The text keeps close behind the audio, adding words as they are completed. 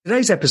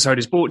Today's episode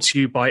is brought to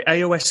you by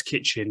AOS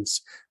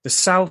Kitchens, the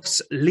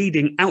South's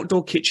leading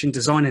outdoor kitchen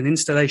design and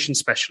installation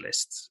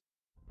specialists.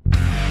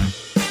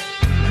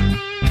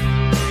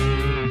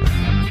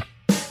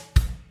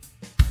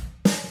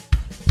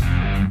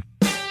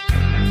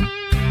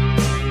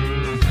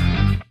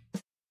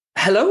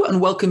 Hello and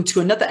welcome to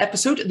another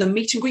episode of the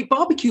Meet and Greet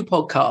BBQ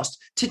podcast.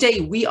 Today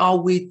we are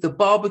with the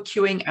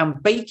barbecuing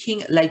and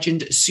baking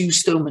legend Sue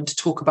Stoneman to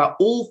talk about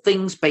all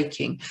things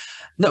baking.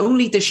 Not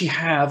only does she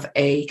have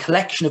a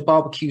collection of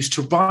barbecues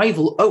to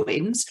rival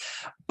Owen's,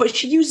 but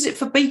she uses it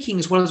for baking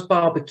as well as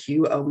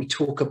barbecue. We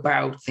talk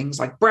about things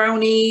like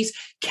brownies,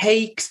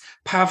 cakes,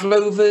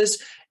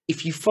 pavlovas.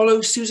 If you follow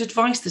Sue's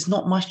advice, there's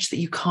not much that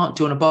you can't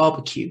do on a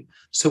barbecue.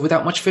 So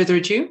without much further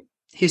ado,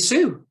 here's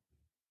Sue.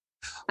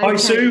 Hi,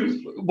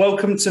 Sue.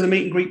 Welcome to the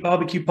Meet and Greet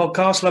BBQ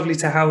podcast. Lovely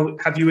to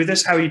have you with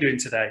us. How are you doing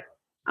today?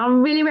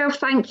 I'm really well,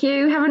 thank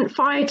you. Haven't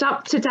fired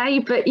up today,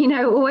 but,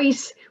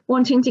 always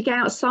wanting to get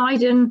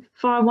outside and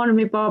fire one of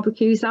my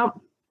barbecues up.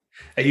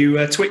 Are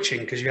you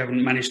twitching because you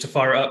haven't managed to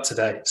fire it up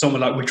today? Something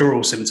like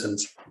withdrawal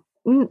symptoms?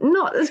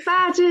 Not as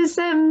bad as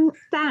Dan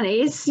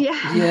is,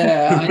 yeah.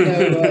 Yeah, I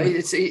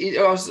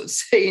know. I was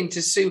saying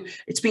to Sue,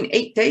 it's been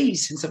 8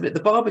 days since I've lit the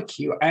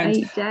barbecue. And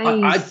 8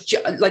 days.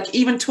 I like,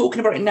 even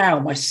talking about it now,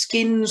 my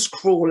skin's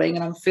crawling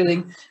and I'm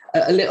feeling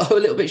a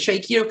little bit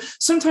shaky.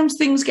 Sometimes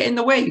things get in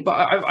the way, but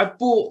I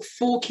bought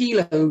 4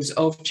 kilos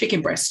of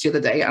chicken breasts the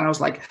other day and I was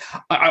like,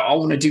 I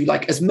want to do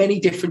like as many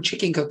different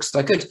chicken cooks as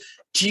I could.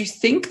 Do you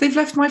think they've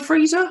left my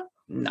freezer?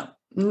 No.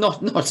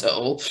 Not at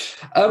all.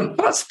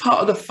 That's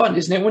part of the fun,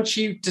 isn't it? Once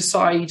you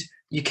decide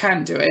you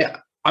can do it,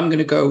 I'm going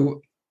to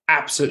go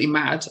absolutely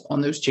mad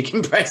on those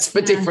chicken breasts for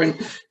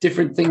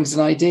different things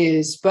and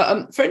ideas.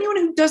 But for anyone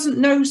who doesn't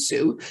know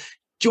Sue,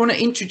 do you want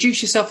to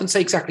introduce yourself and say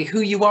exactly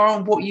who you are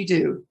and what you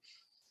do?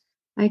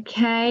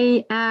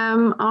 Okay,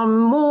 I'm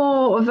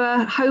more of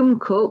a home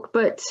cook,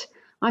 but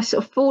I've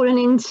sort of fallen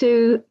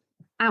into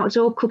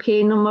outdoor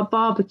cooking on my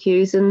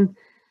barbecues, and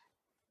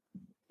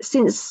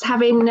since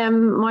having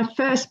my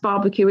first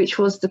barbecue, which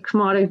was the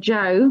Kamado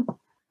Joe,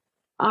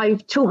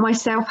 I've taught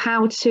myself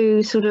how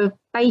to sort of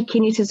bake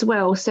in it as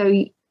well.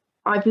 So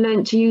I've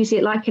learned to use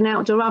it like an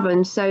outdoor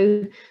oven.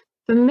 So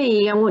for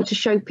me, I want to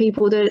show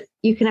people that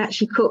you can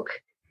actually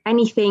cook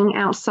anything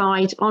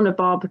outside on a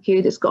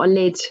barbecue that's got a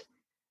lid.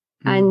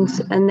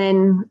 Mm-hmm. And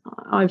then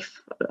I've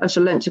also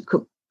learned to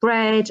cook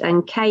bread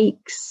and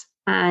cakes,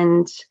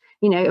 and,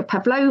 a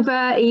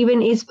pavlova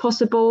even is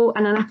possible,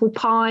 and an apple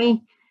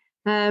pie.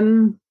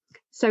 And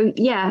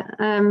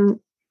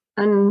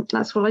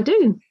that's what I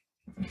do.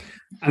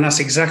 And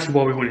that's exactly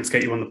why we wanted to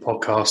get you on the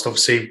podcast.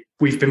 Obviously,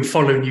 we've been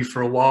following you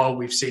for a while.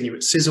 We've seen you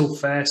at Sizzle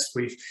Fest.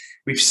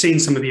 We've seen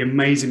some of the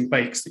amazing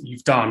bakes that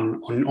you've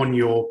done on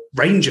your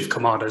range of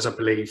Kamados, I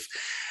believe.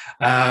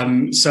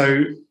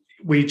 So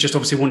we just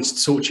obviously wanted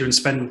to talk to you and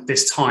spend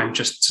this time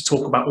just to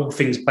talk about all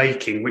things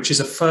baking, which is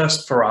a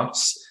first for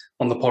us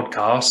on the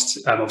podcast.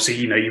 Obviously,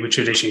 you would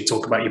traditionally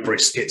talk about your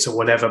briskets or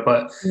whatever,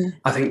 but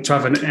I think to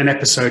have an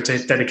episode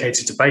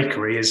dedicated to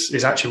bakery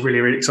is actually really,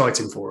 really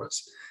exciting for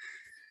us.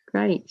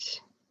 Great.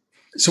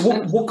 So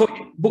what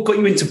got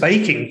you into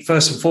baking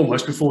first and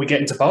foremost before we get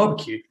into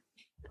barbecue?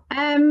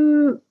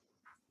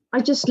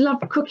 I just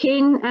love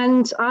cooking,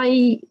 and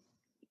I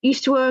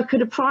used to work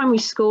at a primary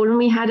school, and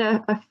we had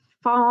a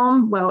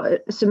farm,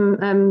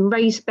 some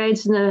raised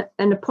beds and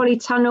a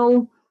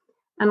polytunnel.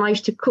 And I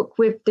used to cook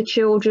with the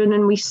children,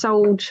 and we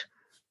sold,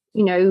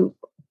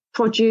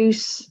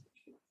 produce,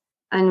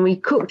 and we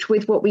cooked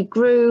with what we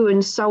grew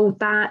and sold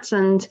that.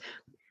 And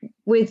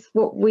with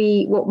what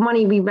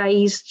money we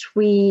raised,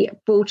 we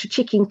bought a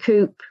chicken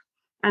coop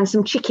and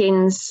some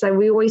chickens. So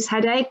we always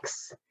had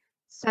eggs.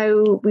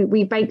 So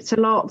we baked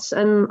a lot,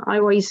 and I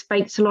always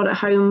baked a lot at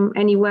home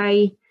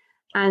anyway.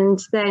 And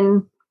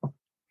then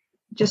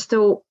just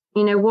thought,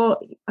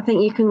 I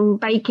think you can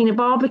bake in a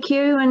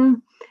barbecue.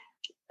 And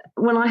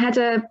when I had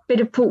a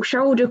bit of pork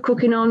shoulder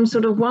cooking on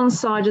sort of one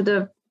side of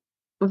the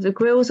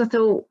grills, I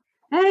thought,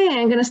 hey,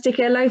 I'm going to stick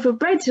a loaf of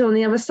bread on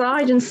the other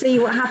side and see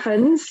what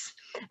happens.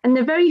 And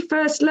the very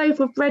first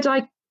loaf of bread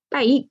I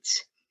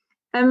baked,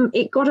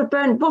 it got a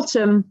burnt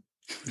bottom.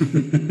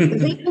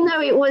 Even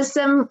though it was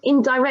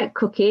indirect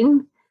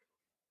cooking,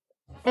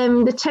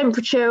 the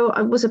temperature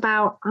was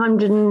about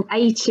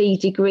 180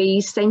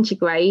 degrees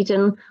centigrade,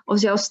 and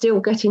obviously I was still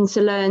getting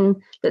to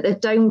learn that the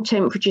dome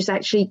temperature is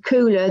actually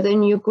cooler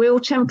than your grill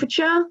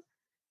temperature,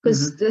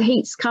 because the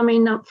heat's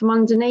coming up from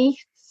underneath.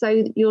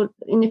 So you're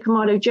in the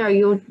Kamado Joe,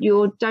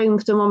 your dome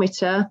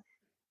thermometer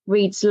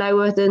reads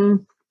lower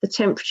than the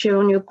temperature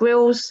on your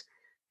grills.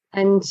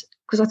 And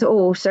because I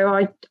thought, so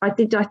I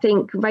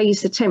think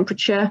raise the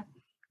temperature,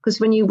 because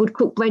when you would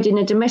cook bread in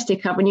a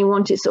domestic oven, you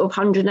want it sort of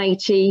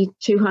 180,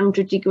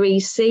 200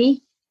 degrees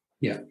C.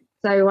 Yeah.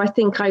 So I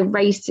think I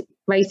raised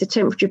the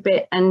temperature a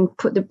bit and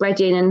put the bread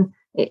in, and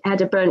it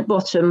had a burnt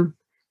bottom.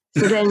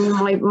 So then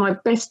my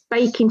best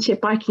baking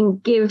tip I can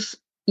give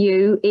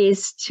you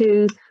is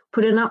to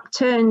put an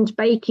upturned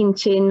baking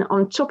tin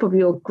on top of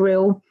your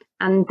grill,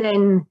 and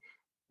then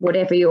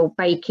whatever you're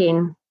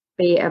baking,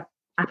 be it an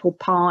apple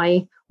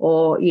pie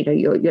or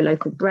your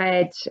local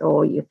bread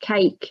or your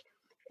cake.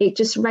 It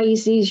just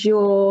raises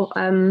your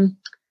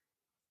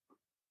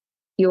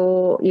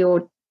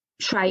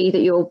tray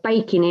that you're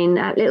baking in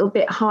a little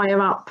bit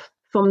higher up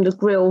from the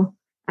grill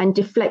and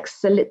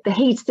deflects the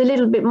heat a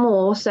little bit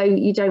more, so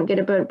you don't get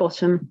a burnt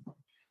bottom.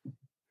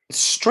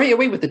 Straight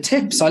away with the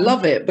tips. I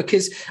love it,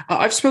 because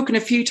I've spoken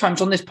a few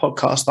times on this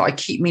podcast that I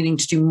keep meaning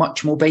to do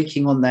much more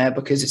baking on there,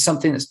 because it's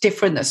something that's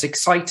different, that's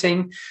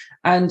exciting.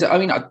 And I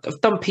mean, I've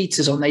done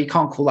pizzas on there. You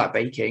can't call that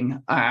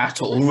baking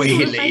at all,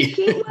 really.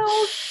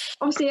 Well,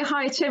 obviously a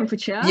higher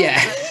temperature.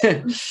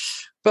 Yeah.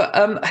 But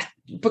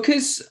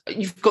because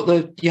you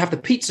have the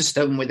pizza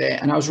stone with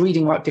it, and I was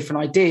reading about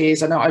different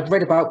ideas. I know I'd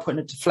read about putting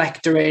a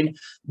deflector in,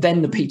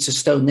 then the pizza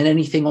stone, then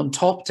anything on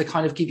top to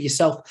kind of give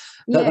yourself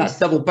that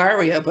double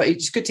barrier. But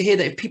it's good to hear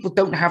that if people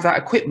don't have that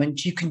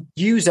equipment, you can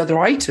use other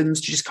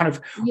items to just kind of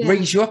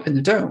raise you up in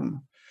the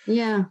dome.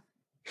 Yeah.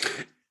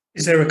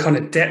 Is there a kind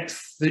of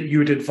depth that you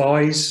would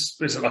advise?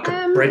 Is it like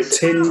a bread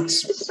tin?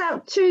 It's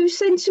about 2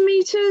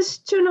 centimetres,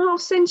 2.5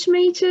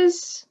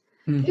 centimetres.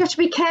 You have to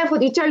be careful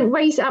that you don't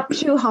raise it up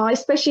too high,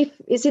 especially if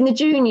it's in the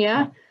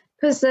junior,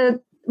 because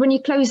when you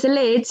close the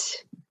lid,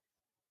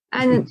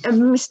 and a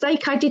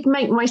mistake I did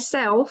make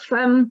myself,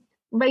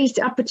 raised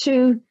it up a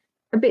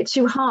bit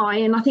too high,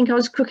 and I think I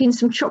was cooking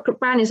some chocolate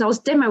brownies. I was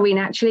demoing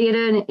actually at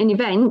an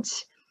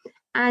event,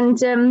 and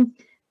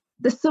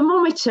the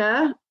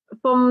thermometer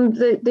from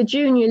the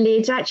junior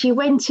lid actually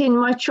went in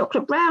my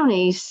chocolate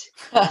brownies.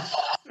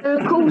 So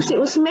of course it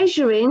was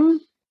measuring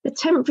the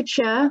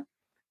temperature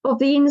of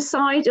the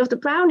inside of the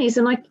brownies,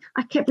 and I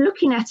kept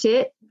looking at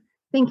it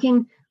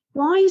thinking,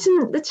 why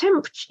isn't the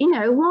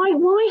temperature,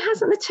 why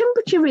hasn't the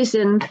temperature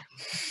risen?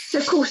 So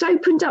of course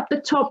opened up the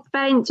top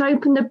vent,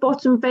 opened the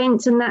bottom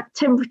vent, and that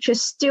temperature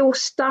still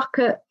stuck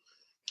at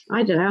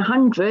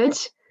 100.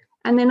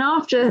 And then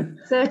after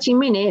 30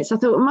 minutes I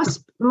thought it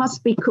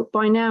must be cooked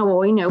by now,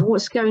 or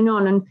what's going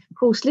on, and of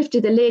course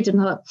lifted the lid and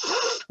thought,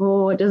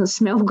 oh, it doesn't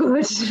smell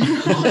good. So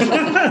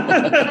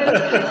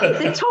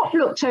the top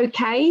looked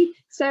okay,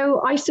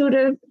 so I sort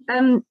of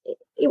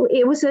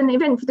it was an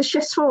event for the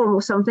chef's forum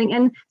or something,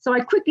 and so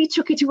I quickly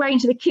took it away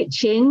into the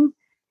kitchen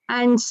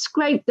and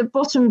scraped the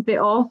bottom bit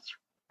off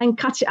and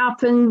cut it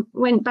up and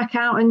went back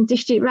out and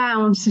dished it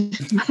round.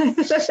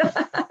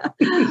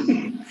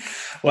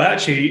 Well,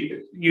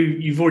 actually,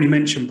 you've already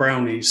mentioned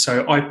brownies.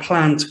 So I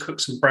plan to cook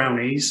some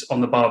brownies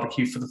on the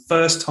barbecue for the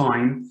first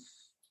time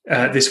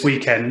this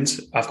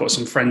weekend. I've got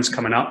some friends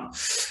coming up.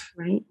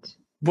 Right.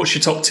 What's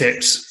your top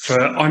tips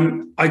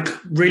I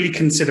really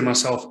consider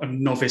myself a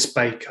novice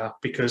baker,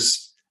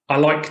 because I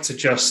like to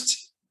just,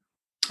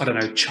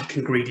 chuck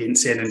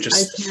ingredients in and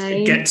just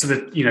get to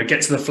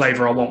the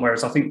flavour I want.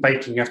 Whereas I think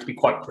baking, you have to be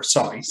quite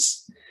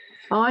precise.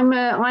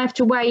 I have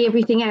to weigh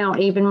everything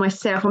out, even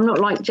myself. I'm not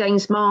like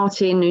James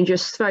Martin who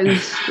just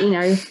throws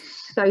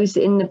it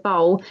in the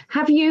bowl.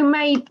 Have you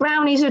made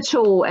brownies at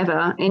all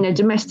ever in a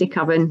domestic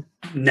oven?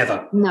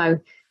 Never. No.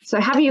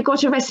 So have you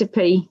got a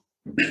recipe?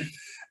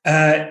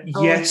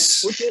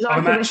 Yes. Would you like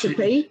a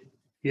recipe?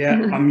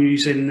 Yeah, I'm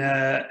using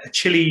a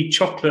chili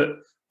chocolate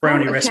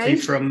brownie recipe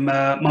from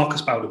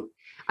Marcus Bowden.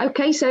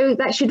 Okay, so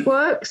that should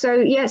work. So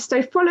yes,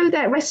 so follow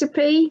that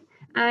recipe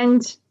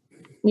and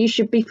you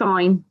should be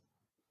fine.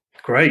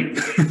 Great.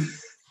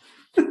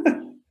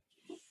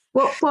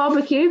 What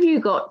barbecue have you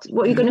got?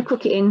 What are you going to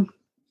cook it in?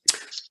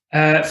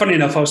 Funny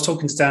enough, I was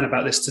talking to Dan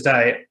about this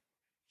today.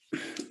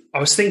 I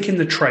was thinking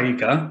the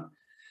Traeger.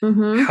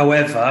 Mm-hmm.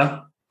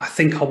 However, I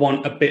think I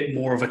want a bit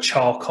more of a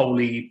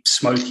charcoaly,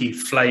 smoky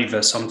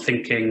flavour. So I'm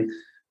thinking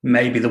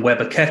maybe the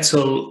Weber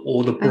kettle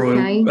or the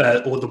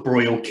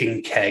Broil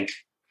King keg.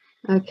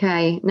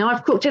 Okay. Now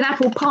I've cooked an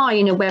apple pie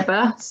in a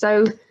Weber,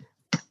 so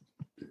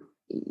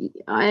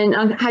and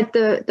I had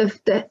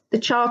the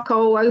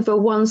charcoal over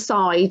one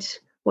side,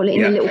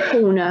 in a little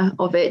corner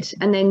of it,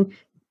 and then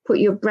put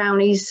your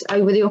brownies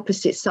over the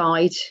opposite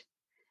side.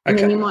 And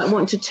then you might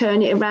want to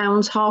turn it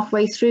around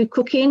halfway through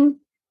cooking,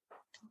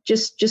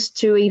 just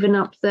to even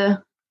up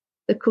the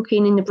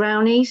cooking in the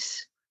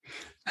brownies.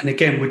 And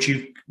again, would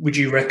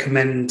you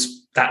recommend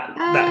that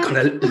kind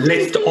of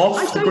lift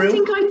off the grill? I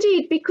don't think I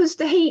did, because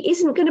the heat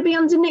isn't going to be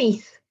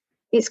underneath;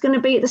 it's going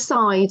to be at the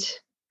side.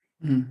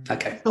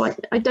 Okay. So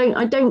I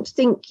don't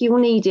think you'll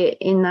need it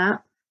in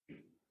that.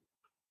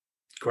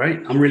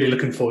 Great. I'm really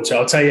looking forward to it.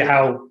 I'll tell you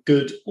how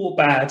good or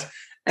bad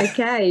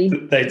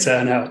they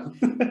turn out.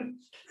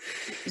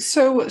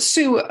 So,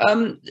 Sue,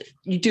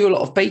 you do a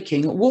lot of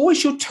baking. What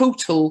was your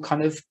total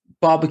kind of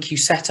barbecue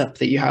setup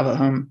that you have at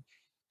home?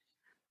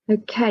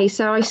 Okay,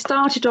 so I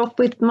started off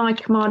with my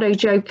Kamado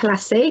Joe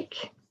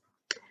Classic.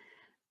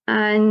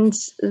 And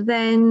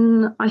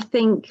then I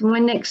think my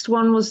next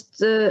one was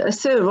a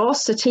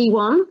Suros, a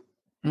T1.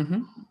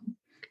 Mm-hmm.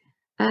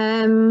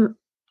 And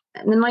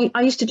then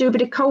I used to do a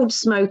bit of cold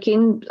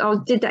smoking. I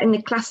did that in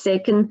the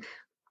Classic, and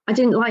I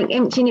didn't like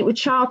emptying it with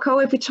charcoal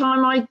every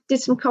time I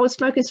did some cold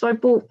smoking. So I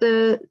bought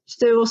the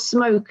Suros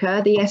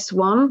smoker, the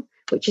S1,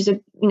 which is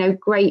a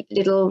great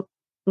little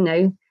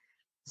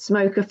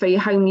smoker for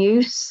your home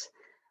use.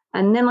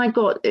 And then I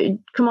got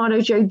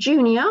Kamado Joe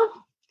Jr.,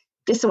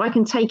 just so I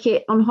can take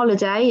it on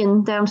holiday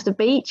and down to the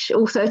beach,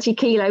 all 30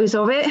 kilos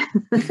of it.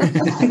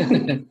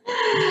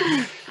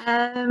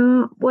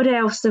 What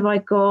else have I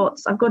got?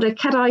 I've got a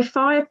Cadai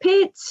fire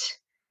pit,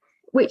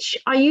 which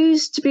I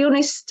use, to be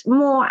honest,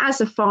 more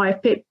as a fire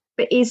pit,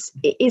 but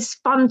it is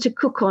fun to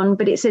cook on,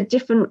 but it's a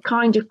different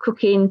kind of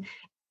cooking.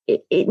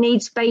 It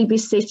needs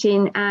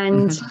babysitting,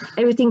 and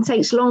everything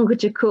takes longer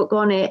to cook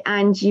on it,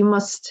 and you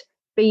must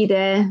be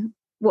there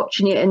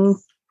watching it and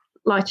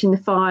lighting the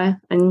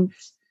fire and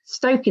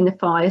stoking the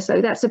fire.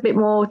 So that's a bit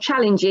more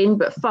challenging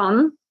but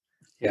fun.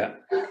 Yeah.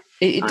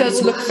 It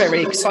does look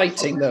very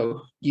exciting,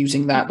 though,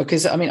 using that,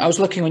 because I was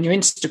looking on your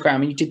Instagram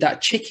and you did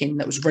that chicken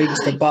that was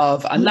raised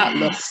above, and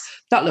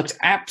that looked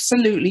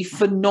absolutely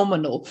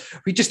phenomenal.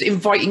 We're just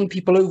inviting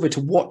people over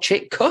to watch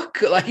it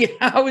cook. Like,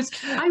 I wish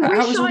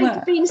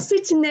I'd been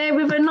sitting there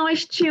with a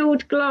nice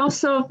chilled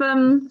glass of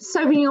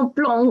Sauvignon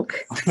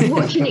Blanc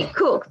watching it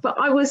cook. But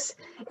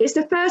it's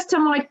the first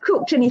time I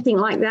cooked anything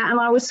like that,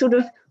 and I was sort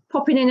of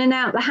popping in and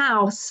out the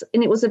house,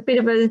 and it was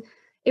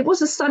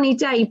a sunny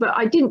day, but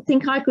I didn't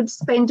think I could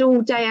spend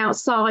all day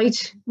outside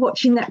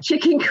watching that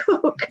chicken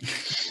cook.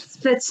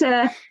 But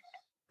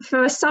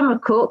for a summer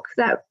cook,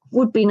 that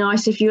would be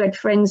nice if you had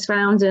friends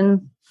round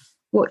and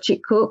watch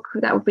it cook.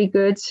 That would be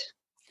good.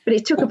 But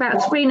it took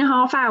about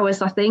 3.5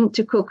 hours, I think,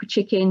 to cook a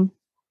chicken.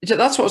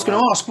 That's what I was going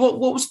to ask. What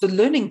was the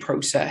learning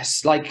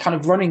process like, kind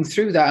of running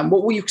through that? And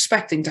what were you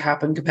expecting to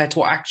happen compared to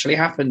what actually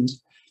happened?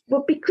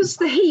 Well, because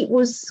the heat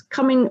was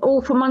coming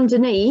all from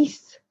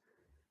underneath,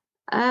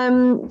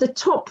 the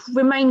top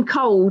remained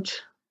cold.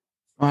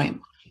 Right.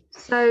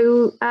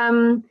 So,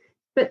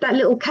 but that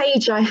little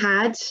cage I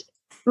had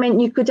meant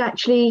you could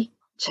actually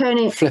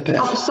flip it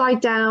upside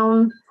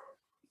down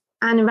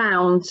and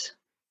around.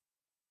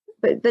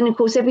 But then, of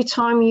course, every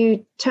time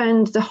you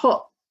turned the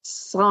hot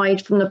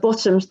side from the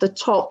bottom to the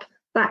top,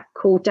 that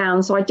cooled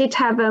down. So I did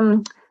have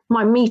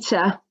my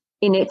meter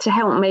in it to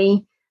help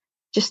me,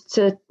 just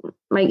to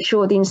make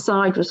sure the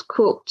inside was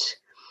cooked,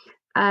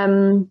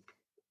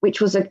 which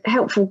was a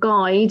helpful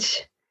guide.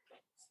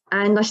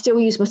 And I still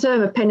use my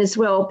thermopen as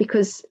well,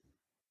 because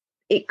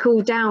it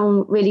cooled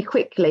down really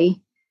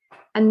quickly.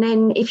 And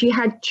then if you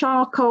had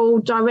charcoal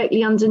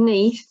directly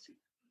underneath,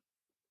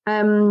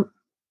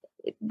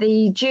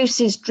 the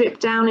juices drip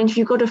down, and if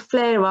you've got a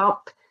flare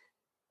up,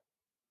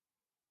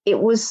 it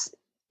was,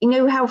 you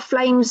know how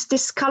flames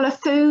discolor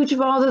food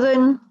rather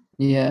than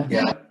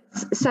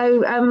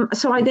So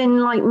I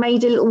then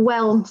made a little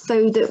well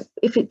so that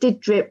if it did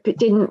drip,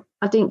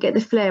 I didn't get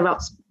the flare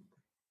ups.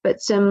 But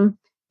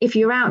if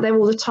you're out there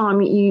all the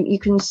time, you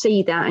can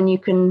see that, and you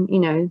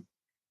can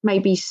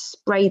maybe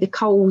spray the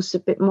coals a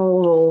bit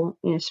more,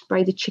 or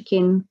spray the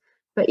chicken.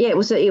 But yeah, it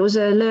was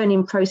a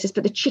learning process.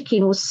 But the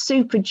chicken was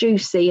super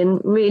juicy and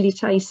really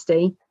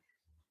tasty.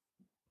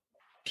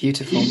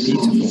 Beautiful.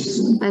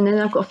 And then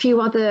I've got a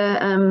few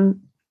other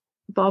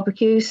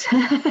barbecues.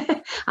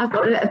 I've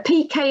got a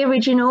PK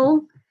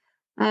original,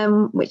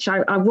 which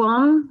I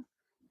won.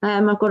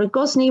 I've got a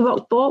Gosney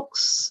Rock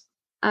box,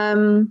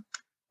 and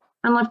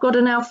I've got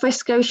an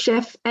Alfresco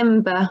Chef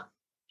Ember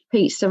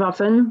pizza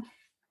oven.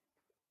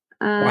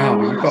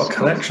 Wow, you've got a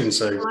collection,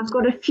 so. I've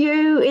got a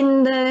few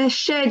in the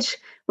shed,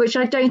 which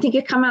I don't think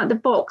have come out of the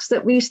box,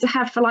 that we used to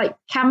have for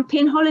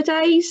camping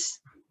holidays.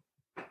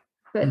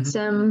 But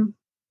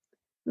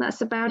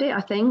that's about it,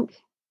 I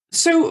think.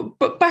 So,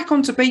 but back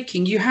onto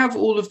baking, you have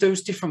all of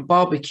those different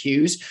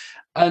barbecues,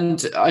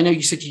 and I know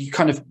you said you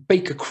kind of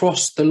bake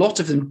across the lot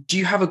of them. Do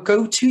you have a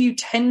go-to you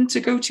tend to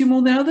go to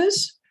more than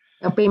others?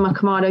 It'll be my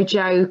Kamado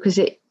Joe, because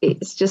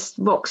it's just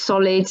rock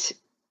solid,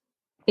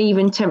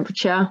 even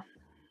temperature.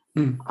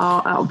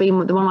 That'll be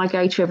the one I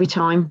go to every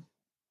time.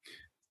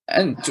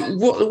 And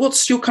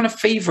what's your kind of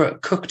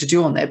favourite cook to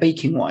do on there,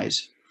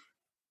 baking-wise?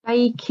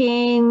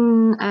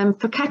 Baking,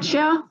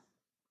 focaccia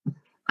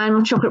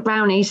and chocolate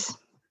brownies.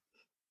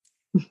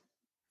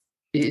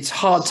 It's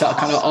hard to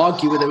kind of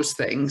argue with those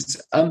things.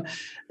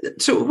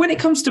 So when it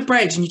comes to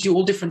bread, and you do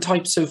all different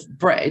types of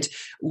bread,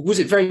 was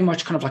it very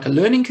much kind of like a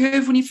learning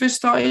curve when you first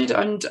started?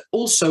 And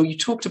also you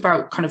talked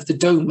about kind of the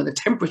dome and the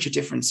temperature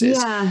differences.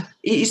 Yeah.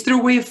 Is there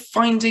a way of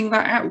finding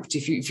that out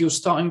if you're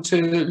starting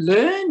to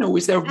learn, or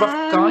is there a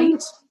rough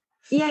guide?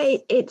 Yeah,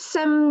 it's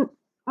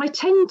I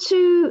tend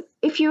to,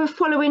 if you were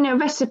following a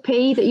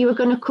recipe that you were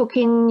going to cook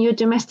in your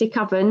domestic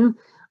oven,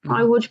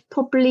 I would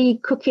probably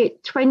cook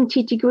it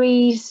 20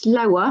 degrees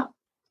lower,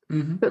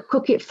 but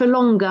cook it for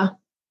longer.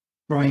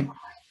 Right.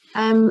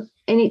 And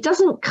it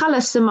doesn't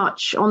colour so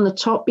much on the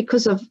top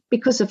because of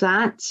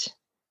that.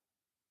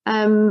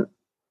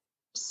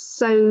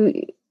 So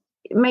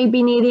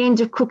maybe near the end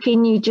of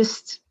cooking, you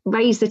just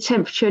raise the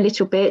temperature a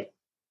little bit.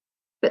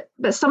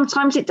 But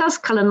sometimes it does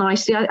colour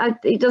nicely.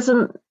 It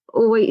doesn't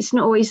always. It's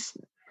not always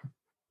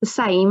the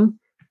same,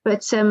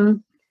 but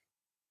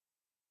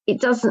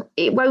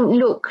it won't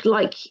look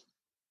like,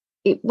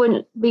 it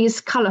won't be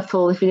as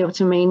colourful, if you know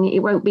what I mean. It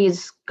won't be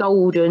as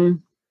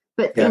golden,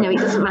 but it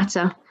doesn't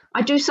matter.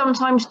 I do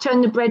sometimes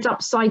turn the bread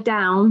upside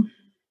down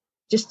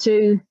just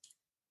to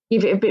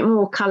give it a bit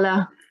more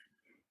colour.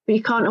 but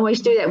you can't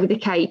always do that with the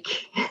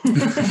cake.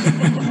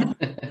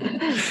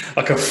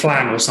 Like a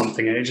flan or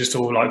something, and it just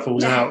all like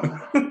falls out.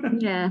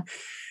 Yeah.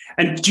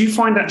 And do you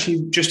find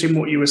actually, just in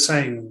what you were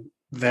saying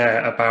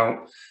there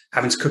about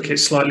having to cook it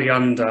slightly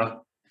under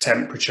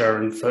temperature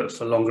and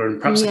for longer,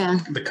 and perhaps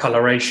the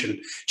coloration,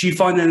 do you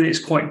find then it's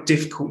quite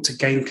difficult to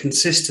gain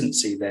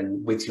consistency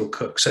then with your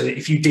cook? So that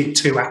if you did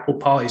 2 apple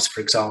pies,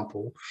 for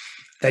example,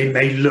 they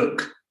may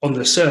look on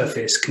the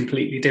surface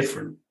completely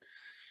different.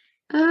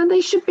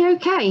 They should be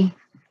okay.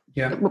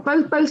 Yeah.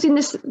 Both in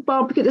this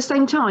barbecue at the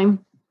same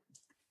time.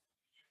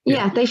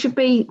 Yeah, they should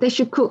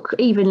cook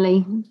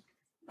evenly,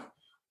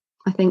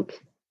 I think.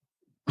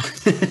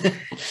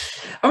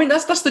 I mean,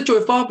 that's the joy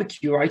of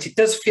barbecue, right? It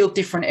does feel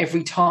different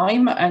every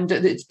time, and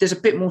there's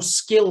a bit more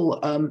skill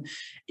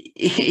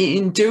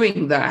in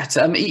doing that.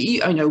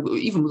 I know,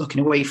 even looking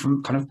away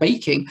from kind of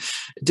baking,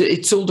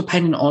 it's all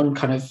dependent on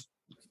kind of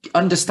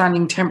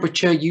understanding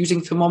temperature,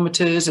 using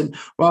thermometers, and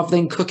rather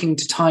than cooking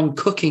to time,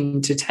 cooking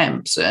to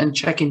temps and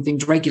checking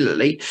things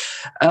regularly.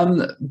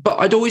 But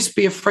I'd always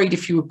be afraid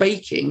if you were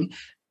baking,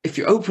 if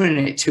you're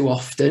opening it too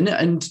often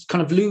and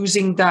kind of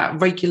losing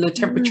that regular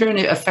temperature and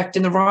it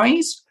affecting the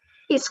rise.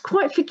 It's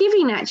quite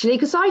forgiving, actually,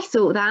 because I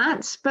thought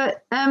that,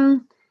 but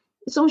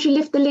as long as you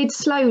lift the lid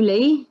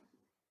slowly,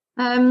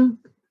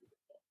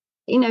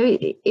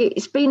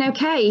 it's been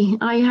okay.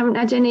 I haven't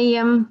had any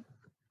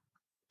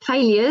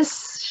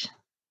failures,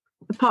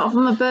 apart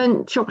from a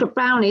burnt chocolate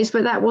brownies,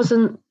 but that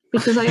wasn't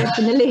because I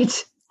opened the lid.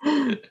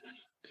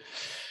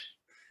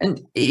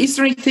 And is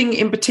there anything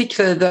in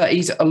particular that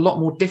is a lot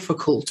more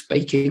difficult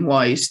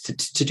baking-wise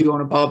to do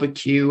on a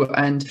barbecue,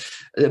 and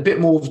a bit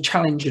more of a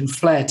challenge and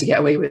flair to get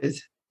away with?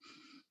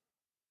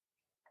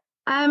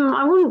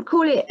 I wouldn't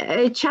call it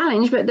a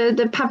challenge, but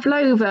the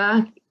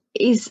pavlova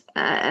is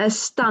a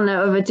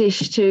stunner of a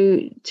dish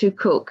to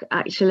cook.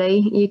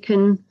 Actually, you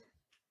can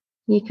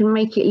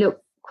make it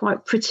look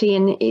quite pretty,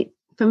 and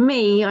for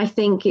me, I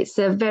think it's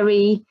a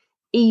very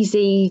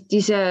easy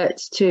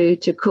dessert to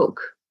cook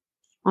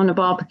on a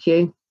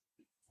barbecue.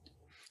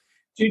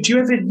 Do you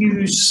ever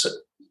use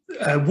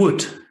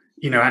wood?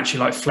 Actually,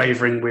 like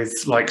flavouring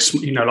with, like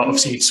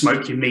obviously you'd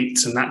smoke your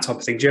meats and that type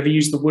of thing. Do you ever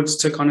use the woods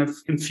to kind of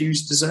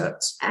infuse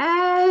desserts?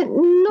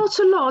 Not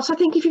a lot. I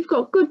think if you've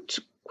got good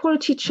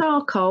quality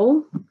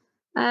charcoal,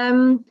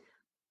 I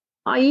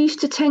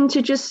used to tend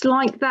to just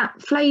like that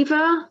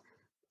flavour.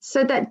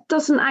 So that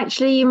doesn't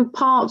actually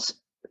impart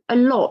a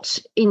lot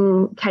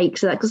in cakes,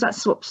 because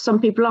that's what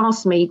some people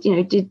ask me.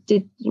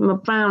 Did my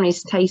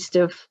brownies taste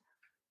of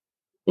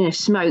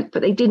smoke?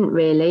 But they didn't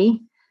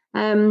really.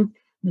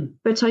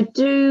 But I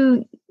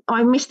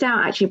missed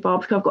out actually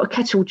barbecue. I've got a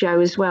kettle joe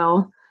as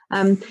well.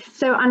 And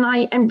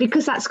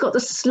because that's got the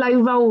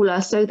slow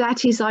roller, so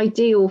that is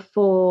ideal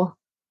for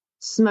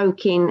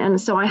smoking. And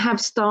so I have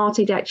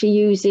started actually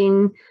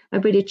using a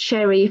bit of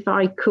cherry if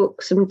I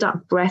cook some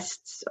duck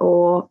breasts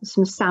or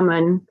some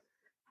salmon.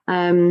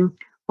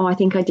 Or I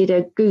think I did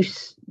a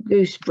goose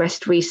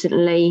breast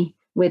recently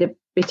with a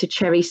bit of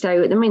cherry.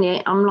 So at the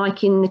minute I'm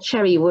liking the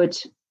cherry wood.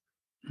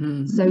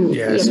 So it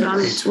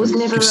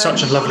gives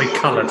such a lovely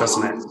colour,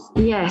 doesn't it?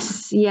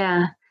 Yes,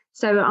 yeah.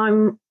 So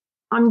I'm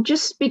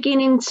just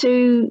beginning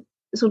to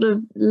sort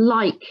of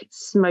like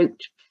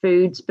smoked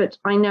foods, but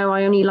I know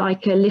I only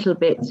like a little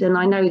bit, and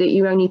I know that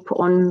you only put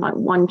on like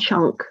one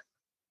chunk.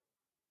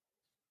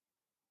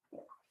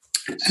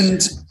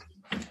 And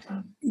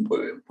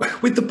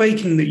with the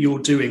baking that you're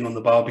doing on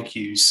the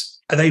barbecues,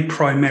 are they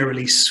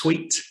primarily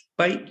sweet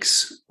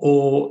bakes,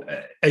 or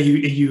are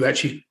you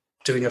actually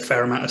doing a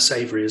fair amount of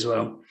savoury as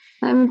well?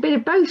 A bit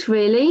of both,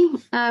 really.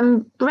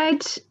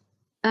 Bread,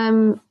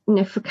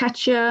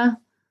 focaccia,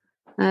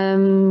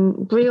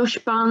 brioche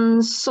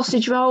buns,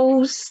 sausage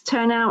rolls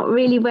turn out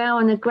really well,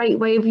 and a great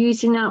way of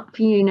using up,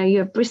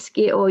 your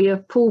brisket or your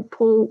pulled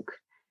pork,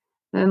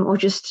 or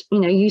just,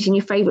 using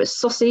your favourite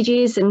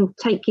sausages and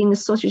taking the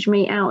sausage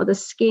meat out of the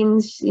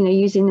skins,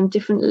 using them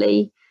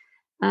differently.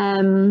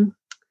 You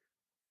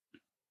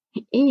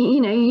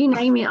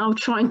name it, I'll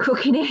try and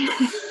cook in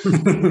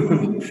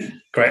it.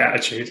 Great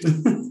attitude.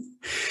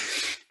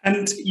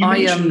 And you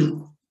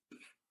mentioned...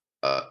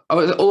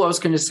 all I was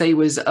going to say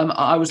was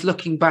I was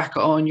looking back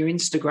on your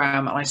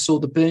Instagram and I saw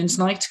the Burns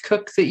Night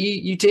cook that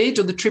you did,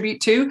 or the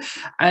tribute to,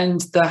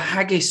 and the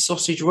haggis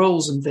sausage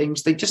rolls and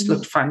things. They just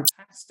looked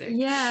fantastic.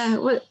 Yeah,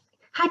 well,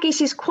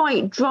 haggis is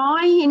quite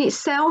dry in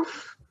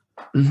itself.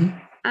 Mm-hmm.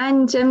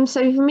 And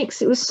so if you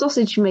mix it with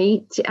sausage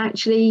meat, it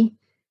actually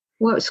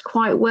works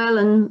quite well,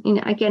 and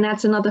again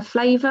adds another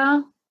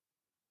flavour.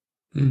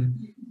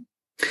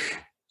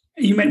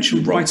 You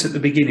mentioned right at the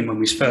beginning when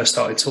we first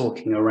started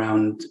talking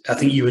around, I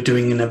think you were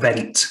doing an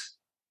event.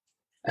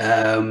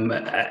 I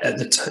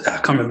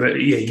can't remember.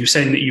 Yeah, you were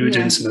saying that you were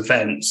doing some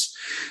events,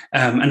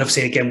 and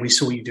obviously again we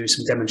saw you do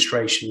some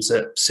demonstrations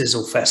at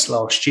Sizzle Fest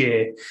last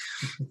year.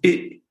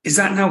 Is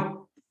that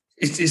now?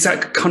 Is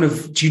that kind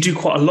of? Do you do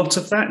quite a lot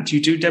of that? Do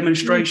you do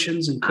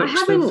demonstrations and cook? I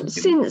haven't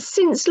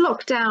since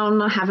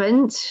lockdown. I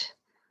haven't,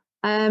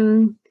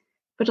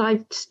 but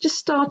I've just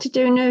started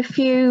doing a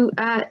few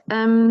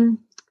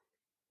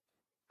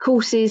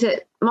courses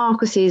at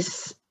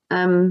Marcus's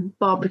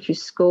barbecue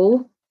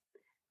school,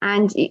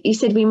 and he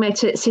said we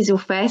met at Sizzle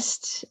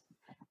Fest,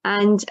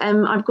 and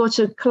I've got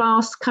a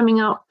class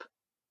coming up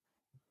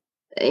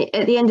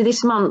at the end of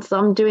this month.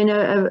 I'm doing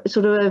a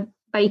sort of a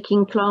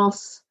baking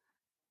class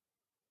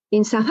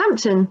in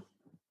Southampton,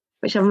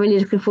 which I'm really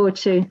looking forward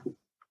to.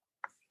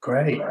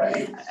 Great.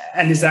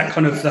 And is that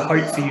kind of the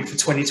hope for you for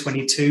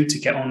 2022 to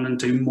get on and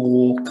do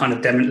more kind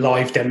of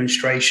live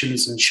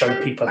demonstrations and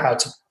show people how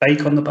to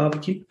bake on the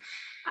barbecue?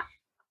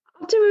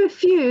 I'll do a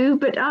few,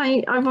 but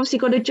I've obviously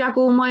got to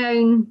juggle my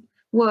own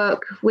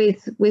work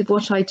with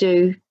what I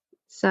do.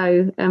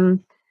 So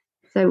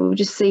we'll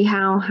just see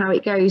how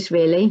it goes,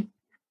 really.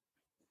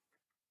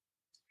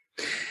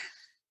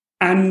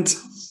 And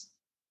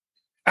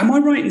am I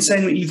right in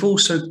saying that you've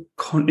also,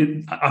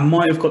 I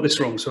might have got this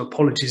wrong, so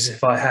apologies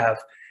if I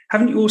have.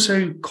 Haven't you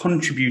also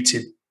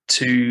contributed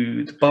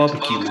to the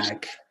barbecue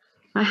mag?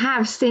 I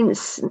have,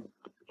 since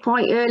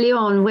quite early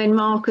on when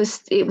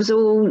Marcus, it was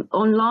all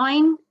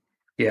online.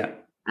 Yeah.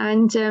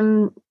 And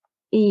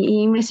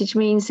he messaged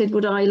me and said,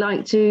 would I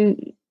like to,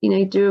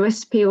 do a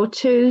recipe or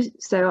two?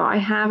 So I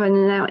have,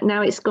 and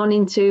now it's gone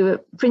into a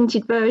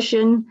printed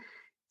version.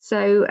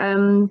 So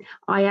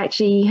I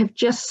actually have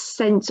just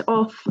sent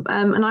off,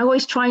 and I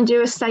always try and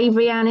do a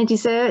savoury and a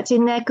dessert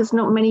in there because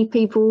not many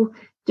people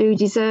do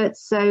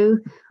desserts. So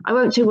I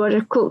won't do what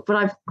I've cooked, but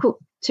I've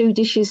cooked 2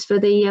 dishes for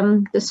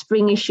the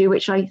spring issue,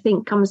 which I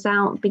think comes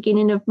out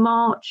beginning of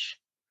March.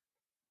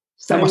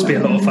 So, that must be a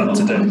lot of fun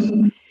to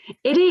do.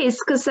 It is,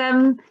 because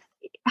it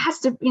has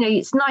to,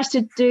 it's nice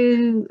to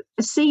do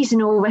a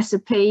seasonal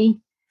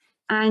recipe,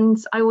 and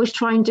I always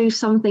try and do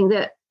something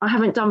that I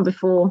haven't done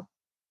before.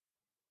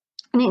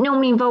 And it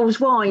normally involves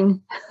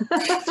wine.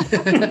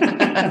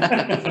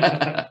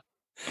 The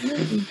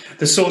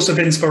source of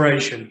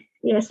inspiration.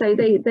 Yeah, so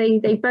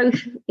they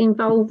both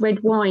involve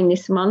red wine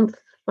this month,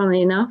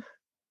 funnily enough.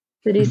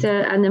 The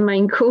dessert and the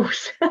main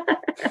course.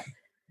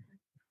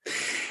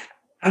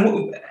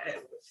 And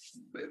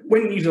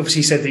when you've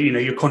obviously said that,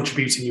 you're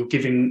contributing, you're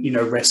giving,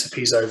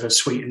 recipes over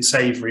sweet and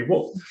savoury,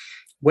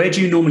 where do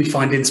you normally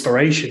find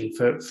inspiration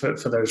for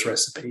those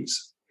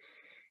recipes?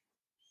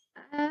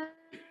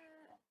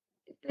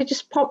 They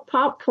just pop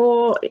up,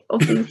 or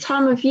the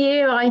time of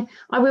year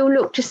I will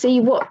look to see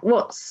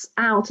what's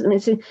out. And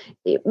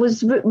it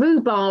was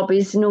rhubarb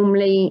is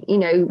normally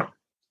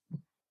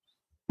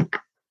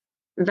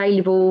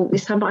available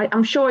this time, but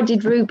I'm sure I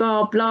did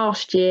rhubarb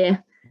last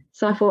year,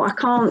 so I thought I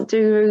can't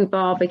do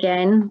rhubarb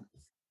again.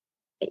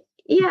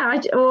 Yeah, I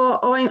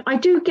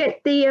do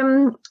get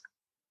a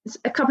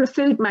couple of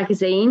food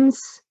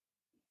magazines,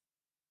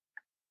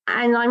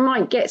 and I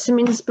might get some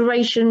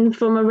inspiration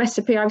from a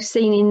recipe I've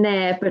seen in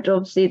there, but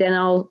obviously then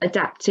I'll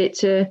adapt it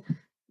to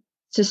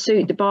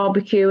suit the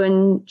barbecue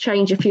and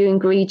change a few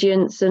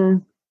ingredients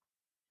and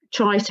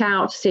try it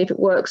out to see if it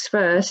works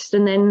first,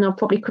 and then I'll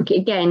probably cook it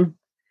again.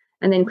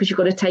 And then, because you've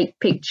got to take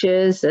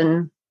pictures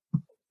and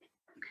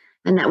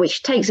that,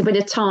 which takes a bit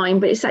of time,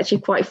 but it's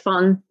actually quite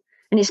fun.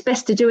 And it's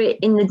best to do it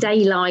in the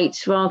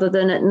daylight rather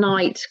than at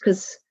night,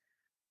 because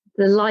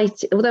the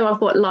light, although I've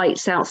got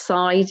lights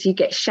outside, you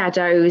get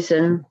shadows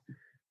and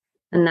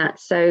that.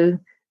 So, and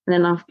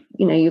then I've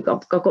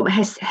got my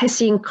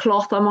Hessian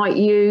cloth I might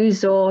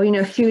use, or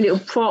a few little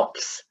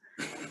props.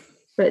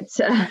 But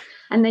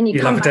and then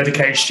you'll have a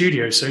dedicated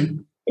studio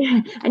soon.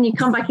 And you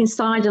come back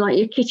inside and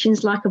your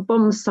kitchen's like a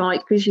bomb site,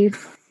 because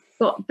you've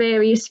got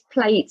various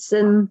plates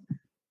and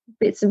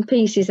bits and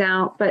pieces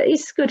out. But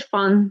it's good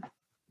fun.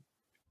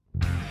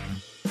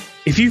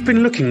 If you've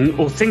been looking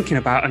or thinking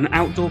about an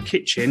outdoor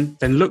kitchen,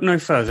 then look no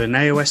further than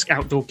AOS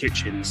Outdoor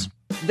Kitchens.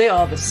 They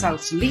are the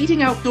South's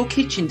leading outdoor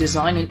kitchen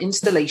design and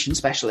installation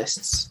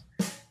specialists.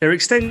 Their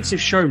extensive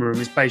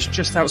showroom is based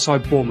just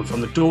outside Bournemouth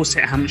on the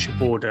Dorset-Hampshire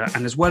border,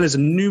 and as well as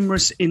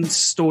numerous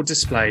in-store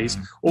displays,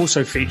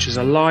 also features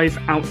a live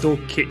outdoor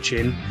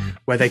kitchen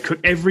where they cook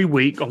every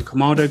week on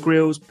Kamado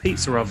grills,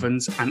 pizza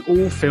ovens, and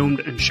all filmed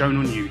and shown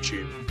on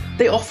YouTube.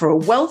 They offer a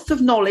wealth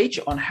of knowledge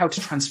on how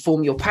to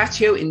transform your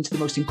patio into the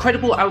most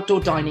incredible outdoor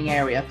dining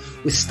area,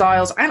 with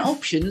styles and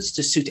options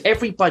to suit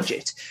every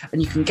budget,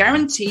 and you can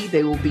guarantee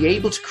they will be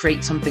able to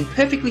create something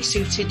perfectly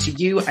suited to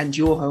you and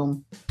your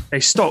home. They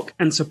stock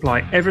and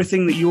supply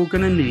everything that you're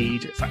going to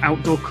need for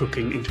outdoor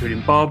cooking, including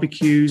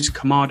barbecues,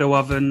 Kamado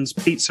ovens,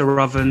 pizza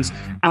ovens,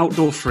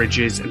 outdoor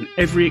fridges, and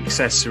every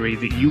accessory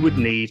that you would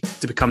need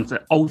to become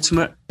the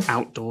ultimate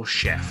outdoor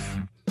chef.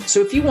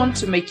 So if you want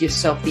to make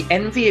yourself the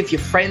envy of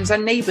your friends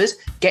and neighbours,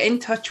 get in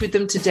touch with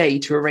them today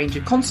to arrange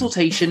a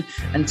consultation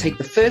and take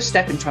the first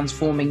step in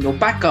transforming your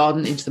back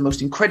garden into the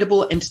most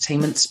incredible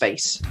entertainment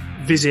space.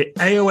 Visit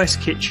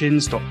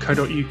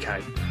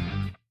aoskitchens.co.uk.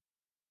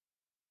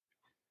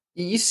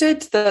 You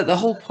said that the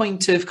whole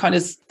point of kind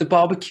of the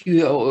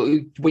barbecue, or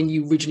when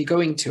you originally go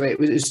into it,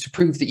 was to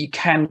prove that you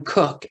can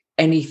cook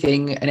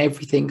anything and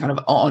everything kind of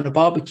on a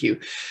barbecue.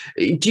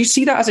 Do you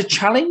see that as a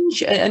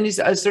challenge? And is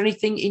there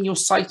anything in your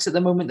sights at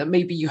the moment that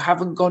maybe you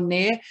haven't gone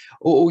near,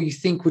 or you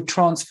think would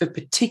transfer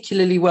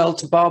particularly well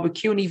to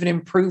barbecue and even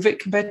improve it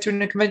compared to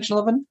in a conventional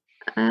oven?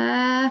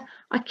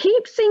 I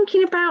keep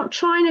thinking about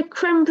trying a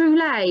creme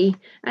brulee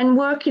and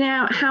working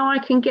out how I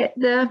can get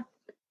the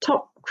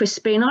top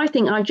crispy. And I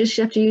think I just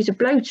have to use a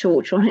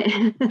blowtorch on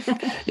it.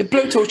 The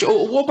blowtorch,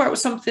 or what about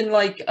something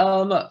like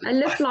a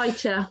lip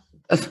lighter,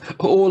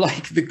 or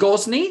like the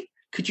gosney?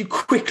 Could you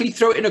quickly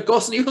throw it in a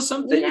gosney or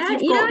something? Yeah,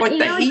 if you've got like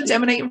the heat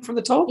emanating from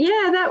the top.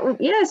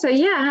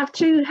 Have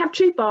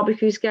two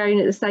barbecues going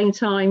at the same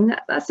time.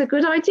 That's a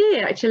good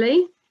idea,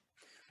 actually.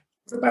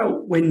 What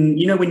about when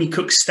you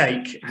cook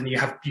steak and you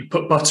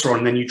put butter on,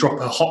 and then you drop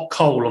a hot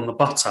coal on the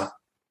butter?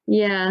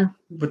 Yeah.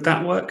 Would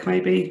that work?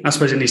 Maybe. I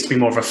suppose it needs to be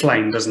more of a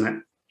flame, doesn't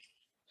it?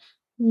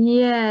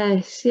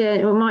 Yes. Yeah.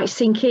 It might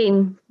sink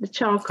in. The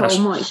charcoal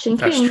might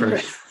sink in. That's true.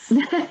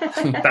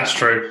 That's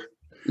true.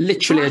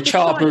 Literally a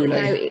char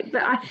brulee.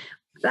 But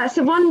that's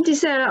the one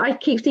dessert I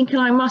keep thinking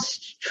I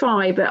must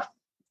try. But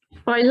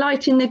by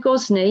lighting the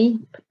gosney,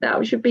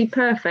 that should be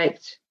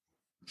perfect.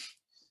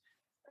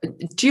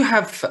 Do you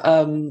have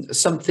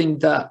something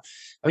that,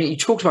 I mean, you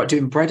talked about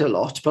doing bread a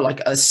lot, but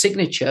like a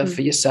signature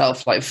for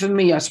yourself? Like for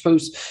me, I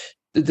suppose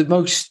the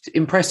most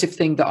impressive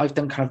thing that I've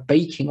done kind of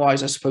baking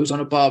wise, I suppose, on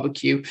a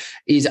barbecue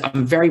is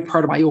I'm very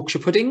proud of my Yorkshire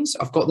puddings.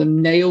 I've got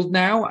them nailed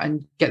now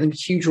and get them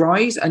huge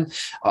rise. And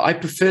I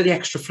prefer the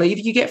extra flavour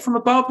you get from a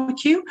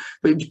barbecue.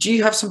 But do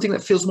you have something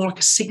that feels more like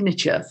a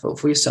signature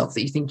for yourself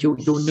that you think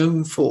you're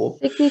known for?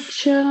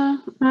 Signature,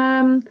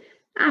 nice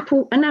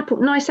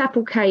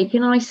apple cake, a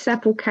nice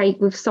apple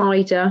cake with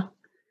cider.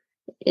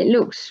 It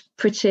looks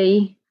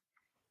pretty.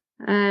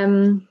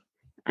 And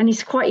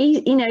it's quite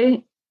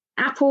easy,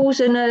 apples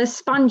and a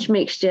sponge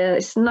mixture.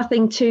 It's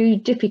nothing too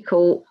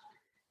difficult.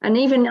 And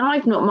even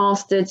I've not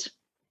mastered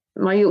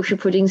my Yorkshire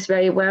puddings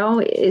very well.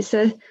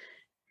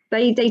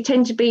 They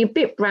tend to be a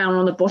bit brown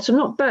on the bottom,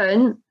 not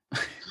burnt,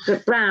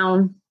 but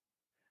brown.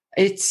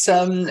 It's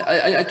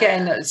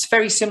again, it's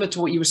very similar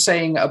to what you were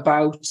saying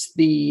about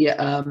the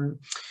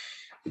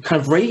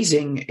kind of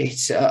raising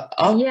it up,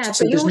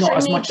 so there's not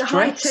as much stress.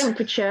 High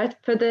temperature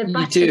for the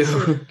batter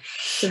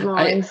to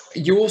rise.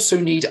 You also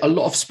need a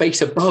lot of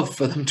space above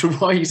for them to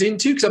rise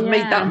into, because I've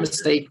made that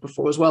mistake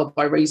before as well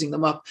by raising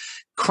them up,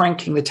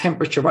 cranking the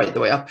temperature right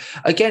the way up.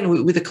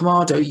 Again, with a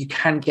Kamado, you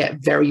can get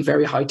very,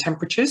 very high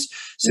temperatures,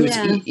 so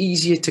it's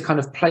easier to kind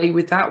of play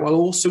with that while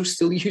also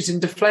still using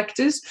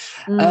deflectors.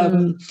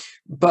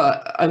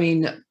 But I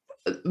mean,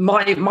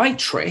 my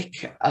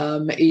trick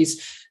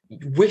is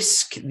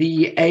whisk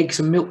the eggs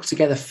and milk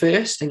together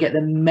first and get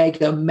them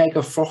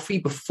mega frothy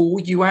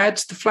before you add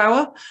the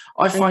flour.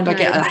 I find I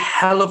get a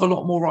hell of a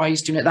lot more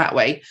rise doing it that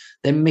way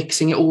than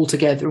mixing it all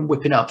together and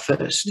whipping up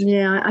first.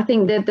 Yeah, I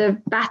think that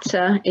the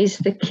batter is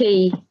the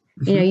key.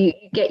 You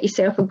get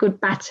yourself a good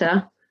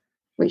batter,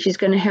 which is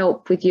going to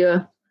help with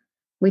your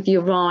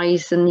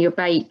rise and your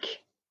bake.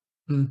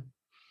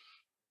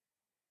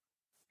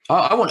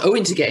 I want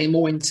Owen to get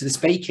more into this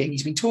baking.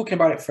 He's been talking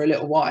about it for a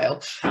little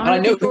while, and I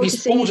know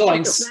he's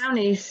borderline.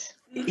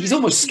 He's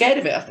almost scared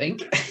of it, I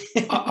think.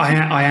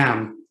 I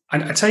am,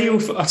 and I tell you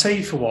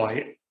for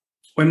why.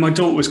 When my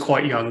daughter was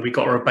quite young, we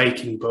got her a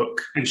baking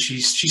book, and she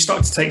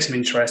started to take some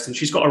interest, and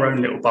she's got her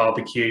own little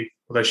barbecue,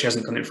 although she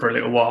hasn't done it for a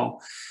little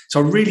while. So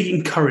I'm really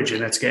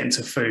encouraging her to get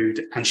into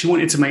food, and she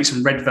wanted to make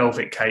some red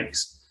velvet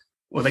cakes.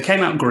 Well, they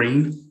came out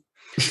green,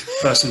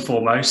 first and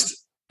foremost.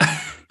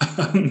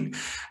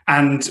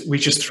 And we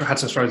just had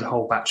to throw the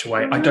whole batch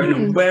away. I don't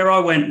know where I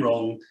went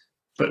wrong,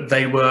 but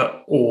they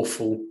were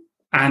awful.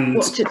 And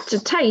what, to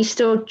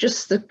taste or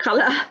just the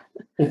colour?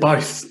 Or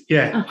both,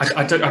 yeah.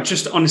 I don't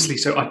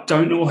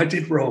know what I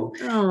did wrong.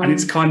 And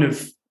it's kind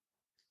of,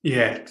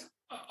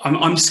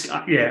 I'm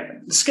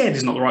scared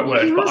is not the right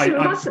word.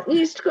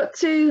 You've got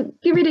to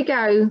give it a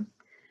go.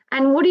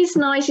 And what is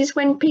nice is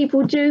when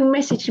people do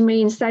message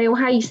me and say, "Oh,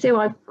 hey, Sue,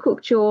 I've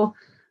cooked your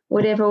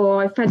whatever,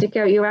 or I've had to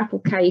go at your apple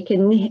cake,"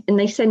 and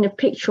they send a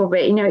picture of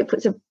it, it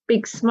puts a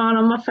big smile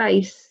on my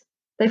face.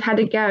 They've had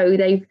a go.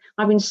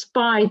 I've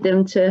inspired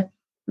them to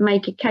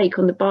make a cake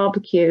on the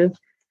barbecue.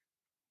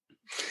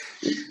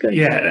 Good.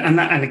 Yeah,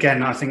 and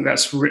again, I think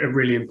that's a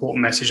really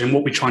important message. And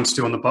what we're trying to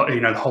do on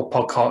the whole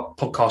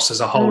podcast as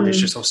a whole is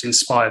just obviously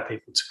inspire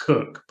people to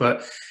cook.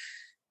 But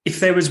if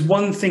there was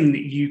one thing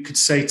that you could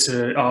say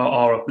to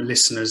our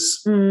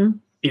listeners,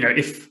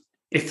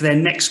 if their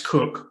next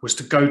cook was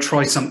to go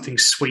try something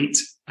sweet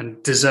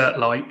and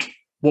dessert-like,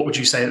 what would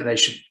you say that they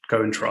should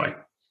go and try?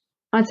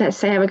 I'd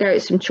say have a go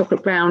at some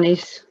chocolate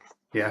brownies.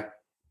 Yeah.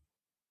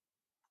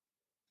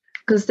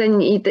 Because then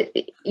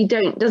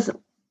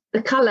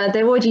the colour,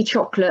 they're already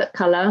chocolate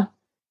colour,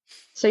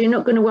 so you're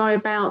not going to worry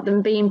about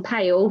them being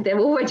pale. They're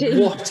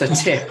already... What a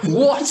tip.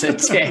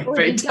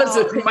 It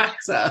doesn't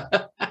matter.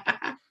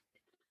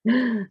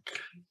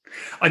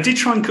 I did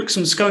try and cook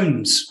some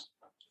scones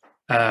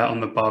on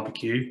the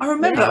barbecue. I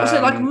remember that. Was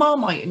it like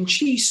Marmite and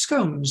cheese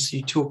scones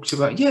you talked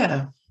about?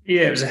 Yeah.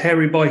 Yeah, it was a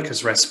Hairy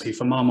Biker's recipe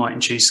for Marmite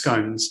and cheese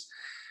scones.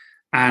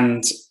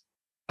 And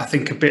I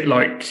think a bit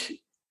like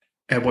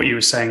what you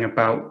were saying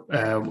about,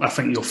 I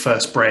think your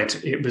first bread,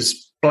 it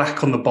was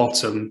black on the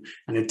bottom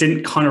and it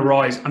didn't kind of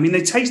rise. I mean,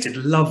 they tasted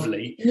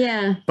lovely.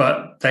 Yeah.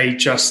 But they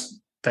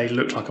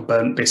looked like a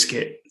burnt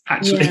biscuit,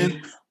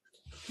 actually.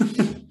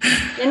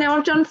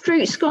 I've done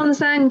fruit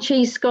scones and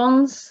cheese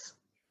scones.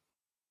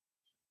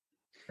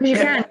 Because you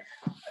can.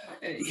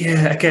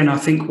 Yeah, again, I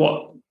think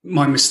what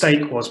my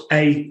mistake was,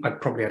 I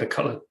probably had a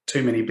couple of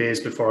too many beers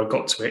before I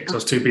got to it because I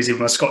was too busy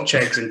with my Scotch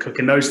eggs and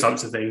cooking those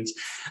types of things.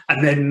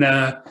 And then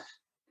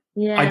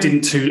I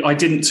didn't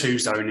two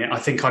zone it. I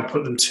think I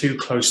put them too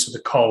close to the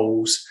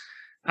coals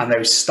and they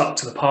were stuck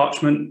to the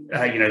parchment,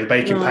 the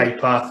baking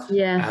paper.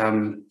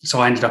 Yeah. So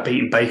I ended up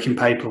eating baking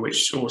paper,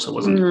 which also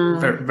wasn't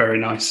very, very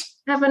nice.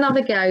 Have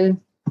another go.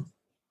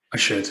 I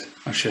should.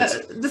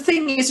 The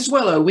thing is as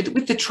well,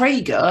 with the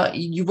Traeger,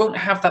 you won't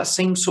have that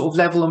same sort of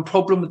level and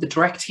problem with the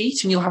direct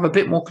heat, and you'll have a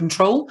bit more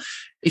control.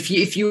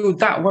 If you're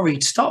that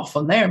worried, start off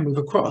on there and move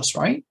across,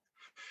 right?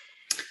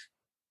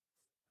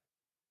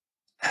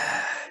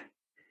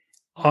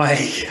 I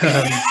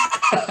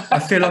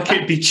feel like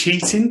it'd be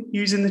cheating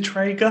using the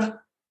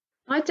Traeger.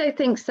 I don't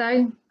think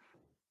so.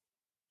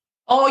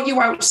 Are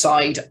you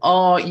outside?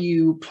 Are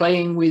you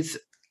playing with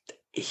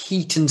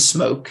heat and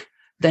smoke?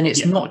 Then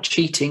it's not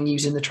cheating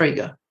using the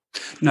Traeger.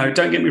 No,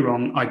 don't get me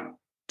wrong. I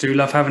do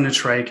love having a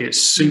Traeger. It's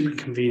super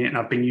convenient and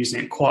I've been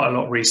using it quite a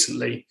lot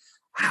recently.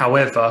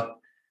 However,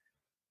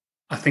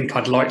 I think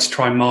I'd like to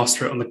try and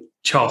master it on the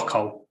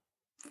charcoal.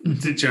 Do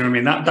you know what I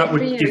mean? That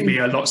would give me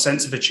a lot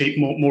sense of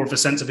more of a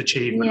sense of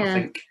achievement, I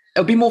think.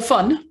 It'll be more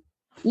fun.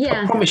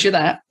 Yeah. I promise you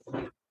that.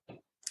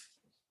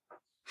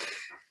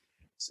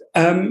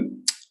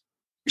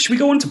 Should we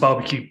go on to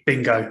barbecue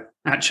bingo,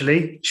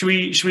 actually? Should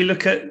we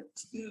look at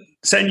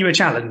setting you a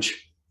challenge?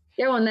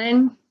 Go on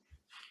then.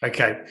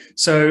 Okay,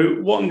 so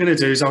what I'm going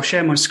to do is I'll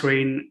share my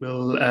screen.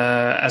 We'll,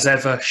 as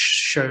ever,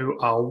 show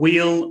our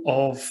wheel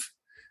of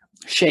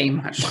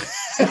shame. Actually.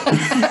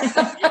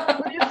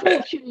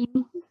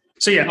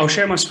 So yeah, I'll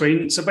share my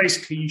screen. So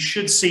basically, you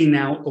should see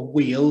now a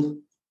wheel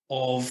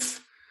of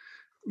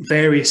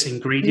various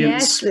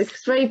ingredients. Yes,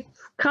 it's very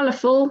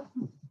colourful.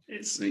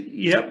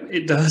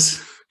 It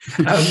does.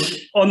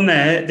 On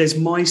there's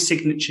my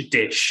signature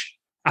dish.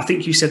 I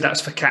think you said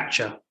that's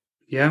focaccia.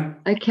 Yeah.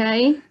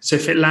 Okay. So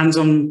if it lands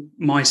on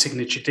my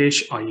signature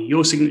dish, i.e.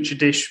 your signature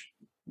dish,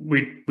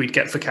 we'd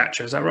get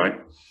focaccia. Is that right?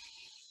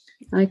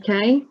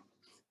 Okay.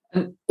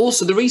 And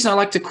also, the reason I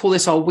like to call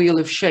this our wheel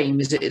of shame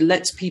is it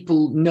lets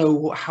people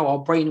know how our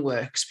brain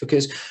works,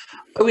 because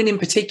Owen in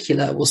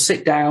particular will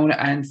sit down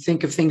and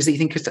think of things that he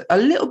thinks is a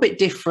little bit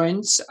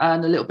different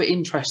and a little bit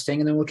interesting,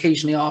 and then will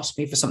occasionally ask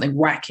me for something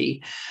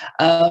wacky.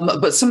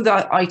 But some of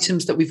the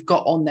items that we've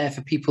got on there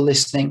for people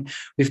listening,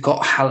 we've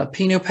got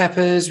jalapeno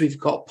peppers, we've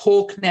got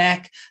pork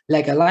neck,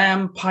 leg of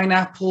lamb,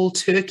 pineapple,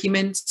 turkey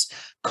mince.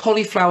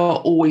 Cauliflower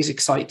always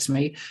excites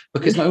me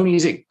because not only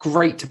is it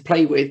great to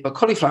play with, but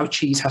cauliflower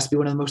cheese has to be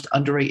one of the most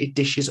underrated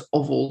dishes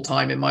of all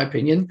time, in my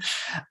opinion.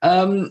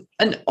 And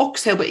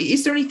oxtail, but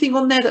is there anything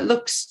on there that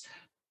looks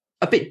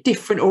a bit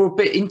different or a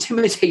bit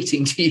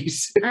intimidating to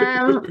use?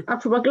 I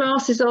put my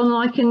glasses on,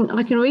 I can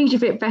read a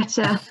bit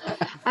better.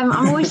 I'm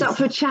always up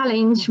for a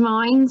challenge,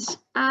 mind.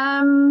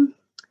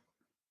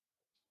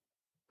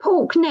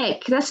 Pork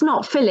neck, that's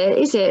not fillet,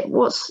 is it?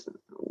 What's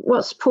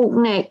pork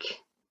neck?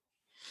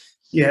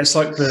 Yeah, it's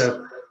like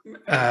the,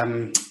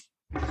 I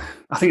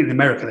think in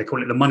America they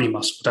call it the money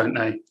muscle, don't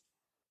they?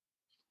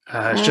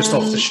 It's just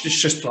off the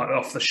shoulder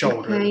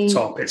at the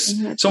top.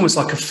 It's almost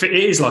like it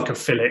is like a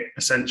fillet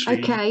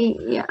essentially. Okay,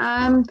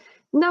 yeah.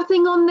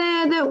 Nothing on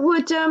there that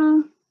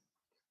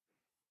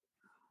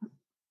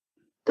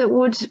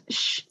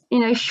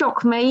would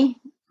shock me.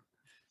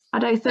 I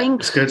don't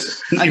think. That's good.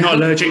 You're not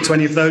allergic to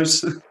any of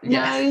those?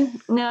 No.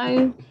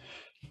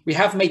 We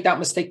have made that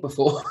mistake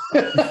before.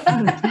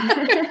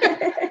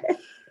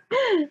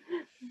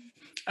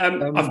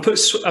 I've put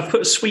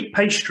a sweet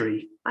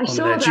pastry I on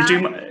saw there.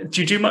 that.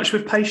 Do you do much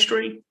with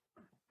pastry?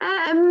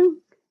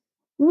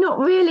 Not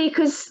really,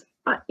 because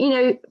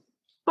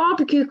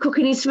barbecue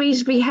cooking is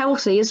reasonably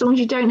healthy as long as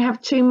you don't have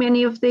too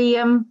many of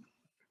the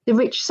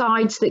rich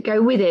sides that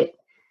go with it.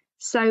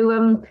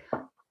 So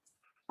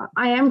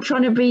I am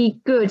trying to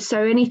be good.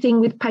 So anything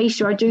with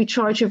pastry, I do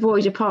try to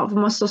avoid, apart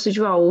from my sausage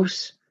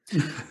rolls.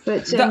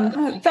 But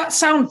that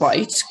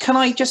soundbite, can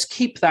I just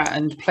keep that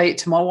and play it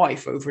to my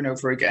wife over and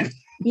over again?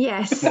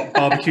 Yes. What,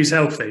 barbecue's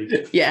healthy?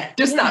 Yeah,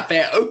 just that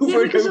bit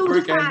over and because over all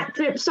the again. fat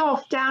drips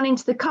off down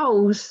into the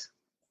coals.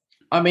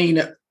 I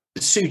mean,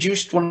 Sue, do you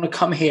just want to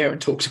come here and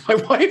talk to my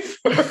wife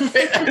for a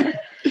bit?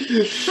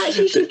 Perhaps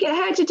you should get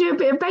her to do a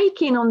bit of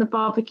baking on the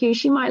barbecue.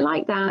 She might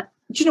like that.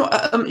 Do you know,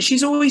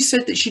 she's always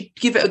said that she'd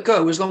give it a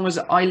go as long as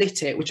I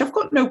lit it, which I've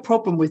got no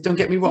problem with, don't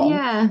get me wrong.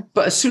 Yeah.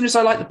 But as soon as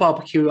I light the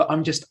barbecue, I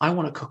want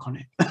to cook on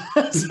it.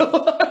 That's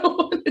all I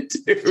want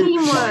to do.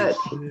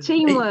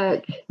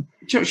 Teamwork.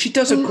 Do you know, she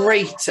does a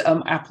great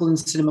apple and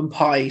cinnamon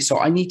pie, so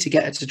I need to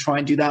get her to try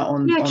and do that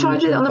on. Yeah, try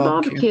to do it on the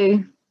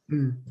barbecue.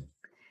 Mm.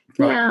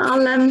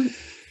 Right.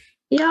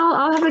 Yeah,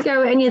 I'll have a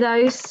go at any of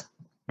those.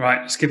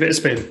 Right, let's give it a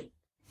spin.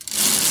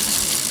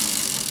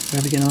 Where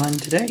are we going to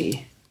land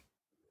today?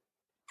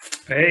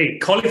 Hey,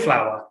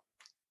 cauliflower.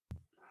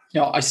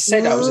 I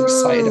said I was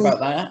excited about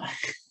that.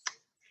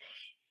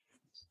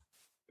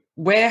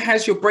 where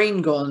has your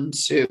brain gone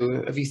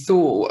to? Have you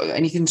thought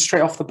anything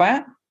straight off the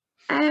bat?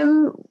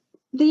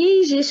 The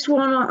easiest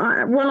one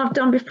I've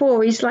done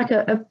before is like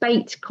a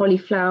baked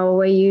cauliflower,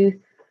 where you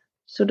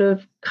sort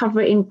of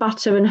cover it in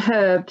butter and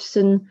herbs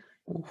and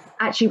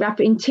actually wrap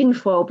it in tin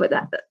foil. But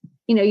that,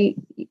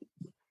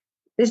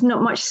 there's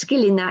not much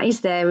skill in that,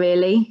 is there,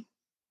 really?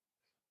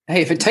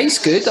 Hey, if it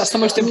tastes good, that's the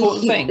most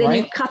important thing, then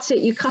right?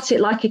 You cut it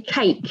like a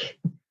cake.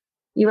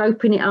 You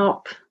open it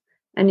up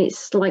and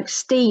it's like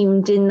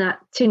steamed in that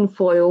tin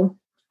foil.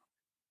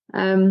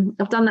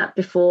 I've done that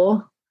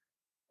before.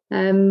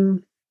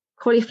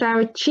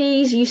 Cauliflower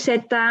cheese, you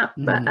said that,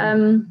 but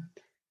I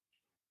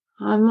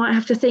might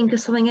have to think of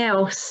something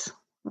else.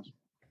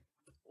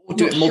 Or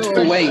do it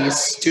multiple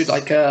ways. Do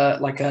like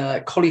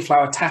a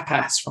cauliflower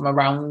tapas from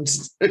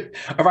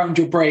around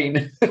your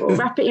brain. Or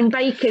wrap it in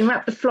bacon,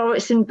 wrap the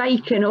florets in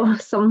bacon or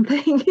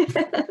something.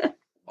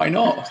 Why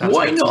not? Sounds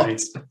Why good to not? me.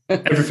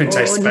 Everything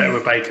tastes better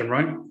with bacon,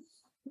 right?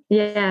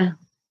 Yeah.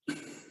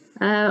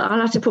 I'll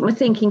have to put my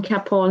thinking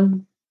cap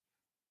on.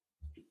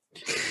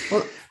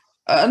 Well,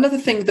 another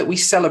thing that we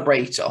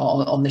celebrate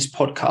on this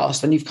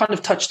podcast, and you've kind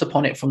of touched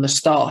upon it from the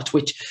start,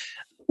 which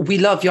we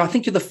love you. I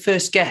think you're the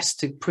first guest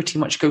to pretty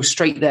much go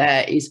straight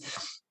there, is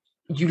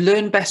you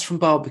learn best from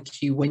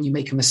barbecue when you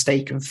make a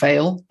mistake and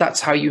fail. That's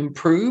how you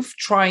improve,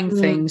 trying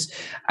things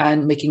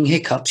and making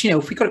hiccups.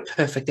 If we got it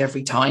perfect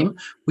every time,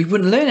 we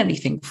wouldn't learn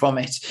anything from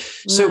it.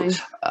 So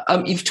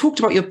you've talked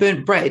about your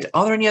burnt bread.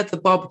 Are there any other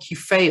barbecue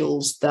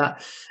fails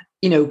that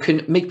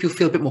can make people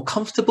feel a bit more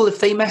comfortable if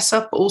they mess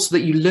up, but also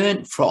that you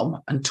learned from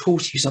and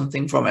taught you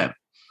something from it?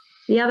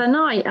 The other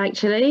night,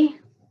 actually.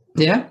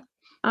 Yeah?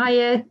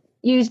 I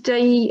used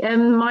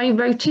my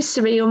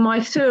rotisserie on my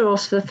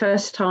thuros for the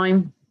first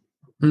time.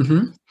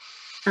 Mm-hmm.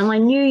 And I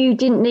knew you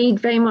didn't need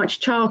very much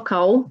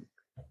charcoal.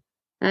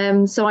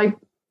 So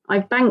I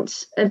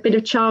banked a bit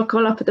of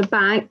charcoal up at the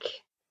back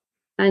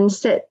and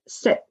set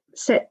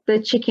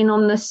the chicken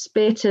on the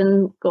spit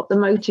and got the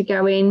motor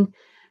going.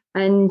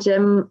 And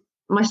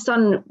my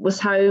son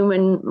was home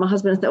and my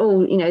husband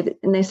thought,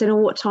 and they said,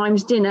 what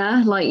time's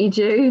dinner, like you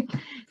do?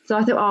 So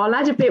I thought, I'll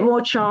add a bit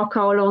more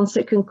charcoal on so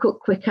it can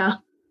cook quicker.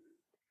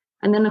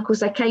 And then, of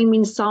course, I came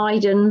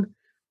inside and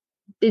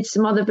did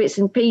some other bits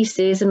and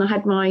pieces, and I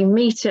had my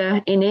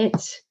meter in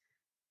it,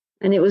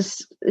 and it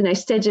was,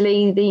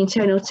 steadily, the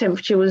internal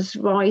temperature was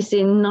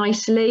rising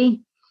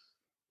nicely.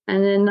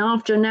 And then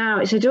after an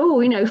hour, it said,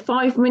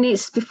 5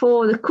 minutes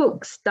before the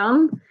cook's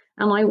done.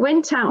 And I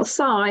went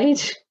outside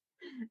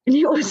and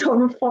it was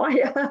on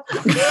fire.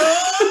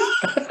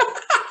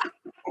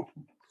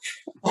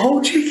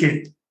 Whole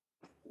chicken?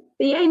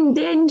 The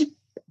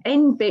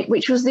end bit,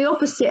 which was the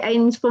opposite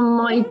end from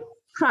my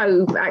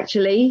probe,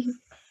 actually.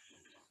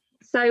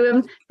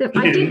 So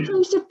I did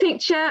post a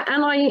picture,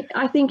 and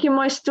I think in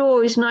my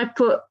stories, and I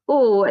put,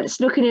 it's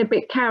looking a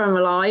bit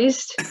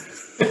caramelized,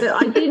 but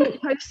I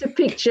didn't post a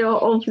picture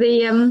of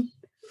the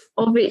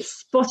of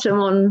its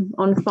bottom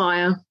on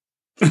fire,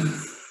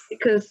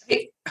 because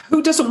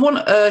who doesn't want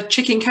a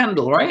chicken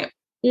candle, right?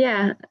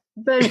 Yeah,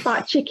 burnt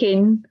butt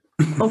chicken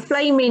or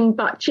flaming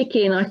butt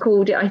chicken, I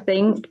called it, I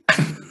think.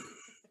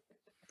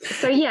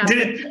 So yeah,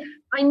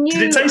 I knew.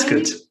 Did it taste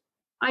good?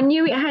 I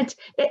knew it had.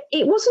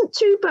 It wasn't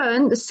too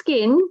burnt, the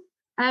skin,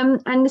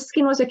 and the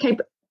skin was okay.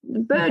 But the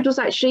bird was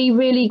actually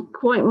really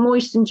quite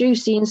moist and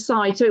juicy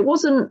inside, so it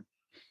wasn't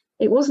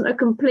a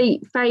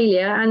complete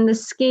failure. And the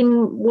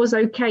skin was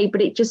okay,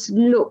 but it just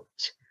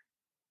looked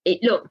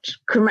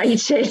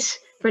cremated,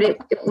 but it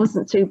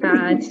wasn't too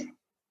bad.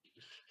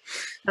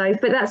 So,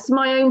 but that's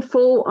my own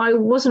fault. I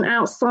wasn't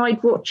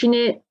outside watching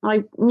it.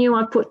 I knew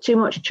I put too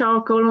much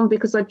charcoal on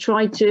because I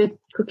tried to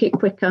cook it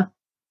quicker.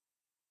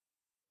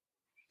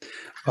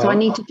 So I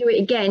need to do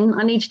it again.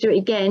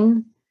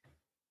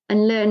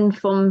 And learn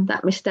from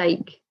that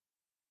mistake.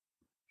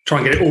 Try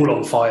and get it all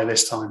on fire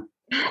this time.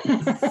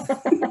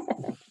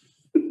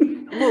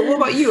 What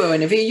about you, Owen?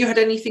 Have you had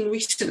anything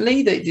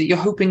recently that you're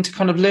hoping to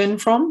kind of learn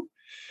from?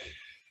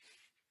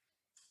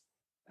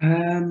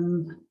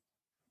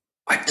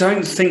 I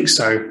don't think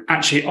so.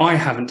 Actually, I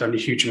haven't done a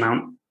huge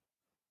amount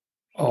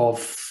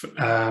of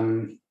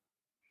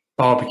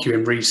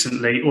barbecuing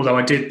recently, although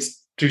I did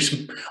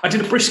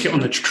a brisket on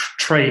the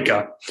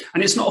Traeger,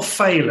 and it's not a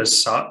fail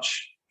as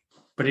such,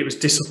 but it was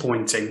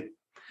disappointing.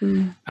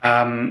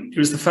 It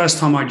was the first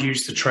time I'd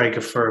used the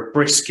Traeger for a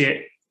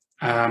brisket.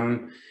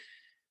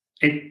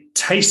 It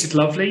tasted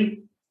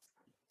lovely.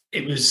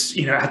 It was,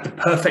 it had the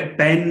perfect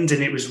bend,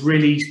 and it was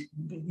really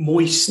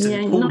moist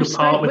and pulled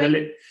apart with a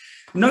lid.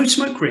 No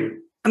smoke ring.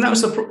 And that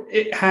was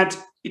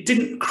it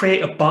didn't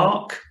create a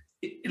bark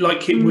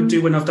like it would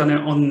do when I've done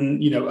it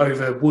on,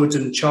 over wood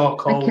and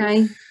charcoal.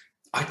 Okay.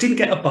 I didn't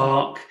get a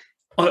bark.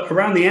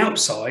 Around the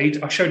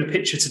outside, I showed a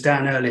picture to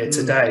Dan earlier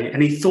today,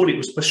 and he thought it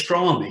was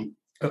pastrami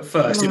at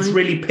first. Right. It was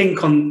really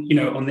pink on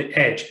the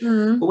edge.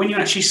 But when you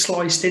actually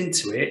sliced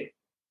into it,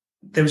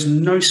 there was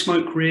no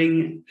smoke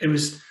ring. It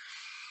was...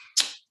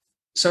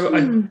 So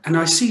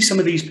I see some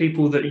of these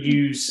people that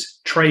use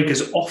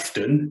Traegers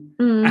often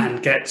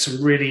and get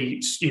some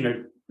really,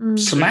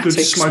 some good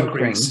smoke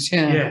rings.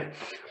 Yeah.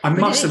 I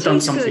must have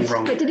done something good?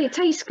 wrong. But did it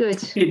taste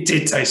good? It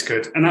did taste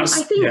good, and that's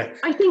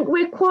I think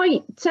we're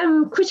quite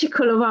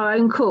critical of our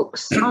own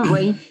cooks, aren't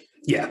we?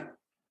 Yeah.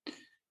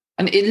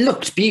 And it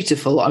looked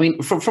beautiful. I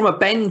mean, from a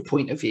Ben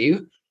point of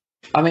view,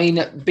 I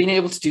mean, being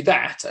able to do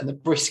that and the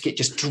brisket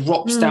just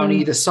drops down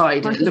either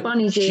side, like and it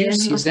looked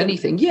juicy as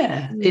anything.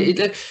 Yeah,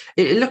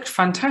 it looked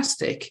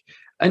fantastic.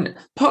 And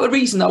part of the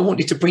reason I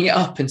wanted to bring it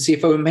up and see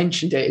if Owen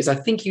mentioned it is I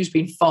think he was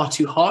being far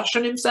too harsh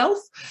on himself.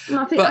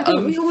 I think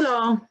we all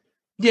are.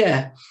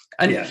 Yeah.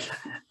 And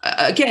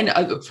again,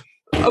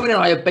 Owen and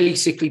I are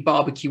basically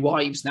barbecue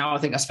wives now. I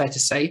think that's fair to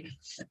say.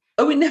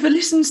 Owen never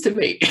listens to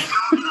me.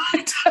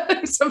 I tell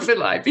him something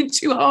like, "Been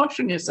too harsh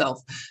on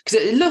yourself," because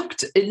it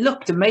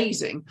looked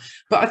amazing.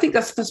 But I think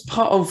that's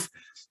part of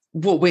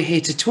what we're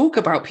here to talk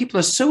about. People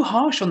are so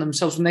harsh on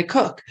themselves when they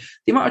cook.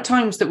 The amount of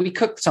times that we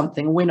cook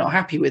something and we're not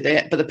happy with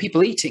it, but the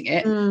people eating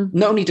it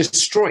not only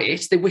destroy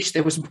it, they wish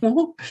there was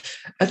more.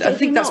 I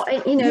think that's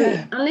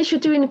unless you're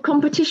doing a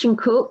competition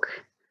cook.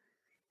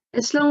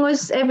 As long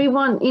as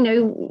everyone,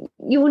 you'll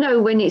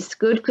know when it's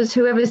good, because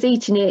whoever's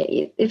eating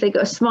it, if they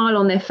got a smile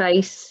on their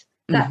face,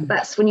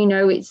 that's when you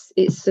know it's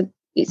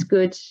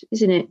good,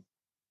 isn't it?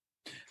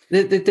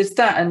 There's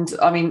that, and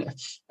I mean,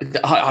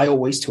 I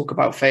always talk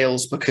about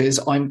fails because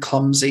I'm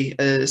clumsy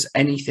as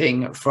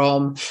anything,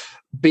 from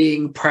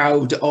being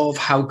proud of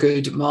how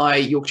good my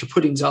Yorkshire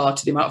puddings are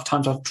to the amount of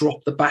times I've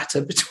dropped the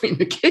batter between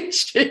the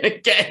kitchen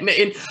and getting it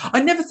in.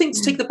 I never think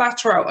to take the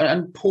batter out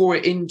and pour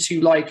it into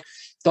like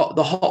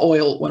the hot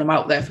oil when I'm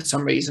out there for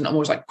some reason. I'm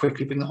always like,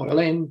 quickly bring the oil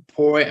in,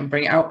 pour it and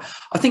bring it out.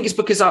 I think it's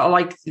because I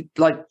like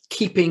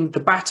keeping the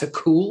batter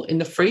cool in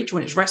the fridge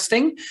when it's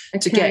resting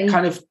to get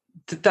kind of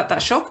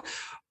that shock.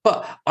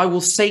 But I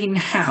will say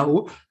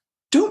now,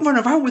 don't run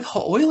around with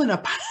hot oil in a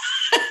pan.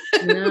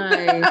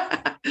 No.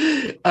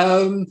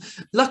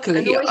 Luckily,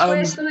 and always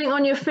wear something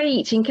on your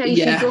feet in case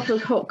you drop a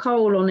hot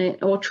coal on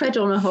it or tread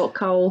on a hot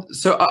coal.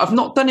 So I've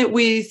not done it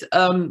with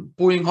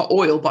boiling hot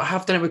oil, but I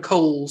have done it with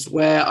coals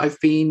where I've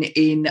been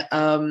in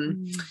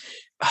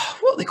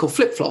what they call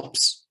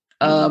flip-flops.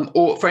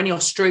 Or for any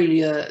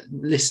Australia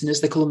listeners,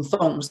 they call them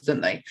thongs,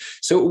 don't they?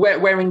 So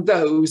wearing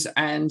those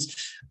and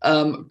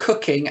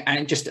cooking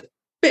and just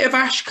bit of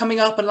ash coming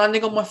up and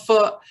landing on my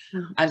foot,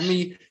 and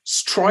me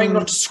trying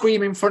not to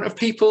scream in front of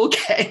people,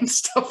 getting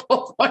stuff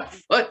off my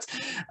foot.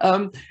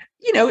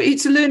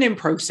 It's a learning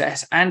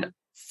process, and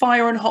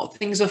fire and hot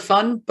things are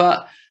fun,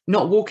 but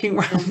not walking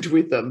around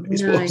with them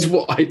is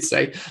what I'd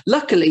say.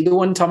 Luckily, the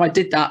one time I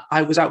did that,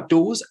 I was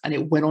outdoors and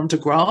it went onto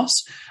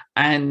grass,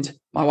 and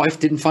my wife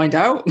didn't find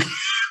out.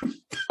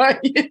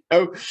 But,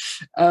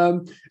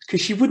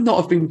 because she would not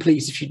have been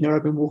pleased if she'd known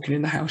I'd been walking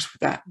in the house with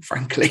that,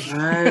 frankly.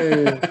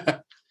 No.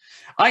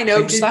 I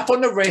know, slap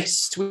on the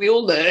wrist, we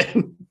all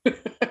learn.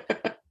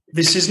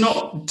 This is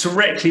not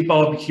directly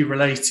barbecue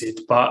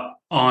related, but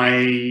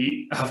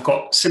I have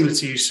got, similar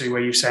to you, Sue,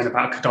 where you're saying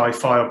about a Kadai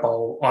fire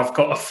bowl, I've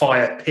got a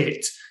fire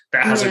pit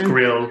that has a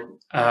grill,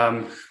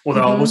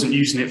 although I wasn't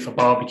using it for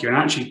barbecue. And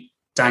actually,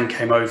 Dan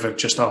came over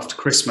just after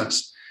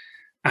Christmas,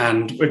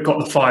 and we got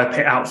the fire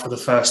pit out for the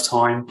first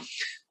time.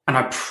 And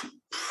I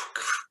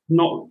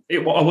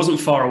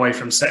wasn't far away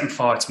from setting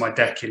fire to my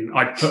decking.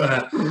 I put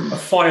a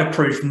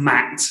fireproof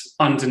mat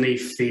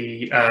underneath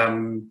the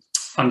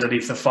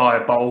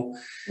fire bowl.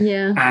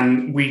 Yeah.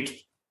 And we'd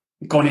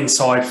gone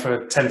inside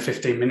for 10,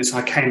 15 minutes. And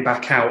I came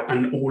back out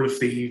and all of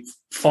the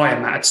fire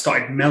mat had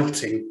started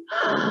melting.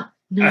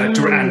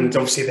 And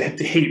obviously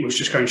the heat was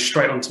just going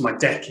straight onto my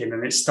decking,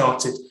 and it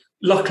started.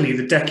 Luckily,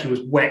 the decking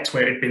was wet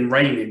where it had been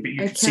raining, but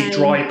you could see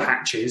dry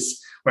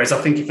patches. Whereas I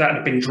think if that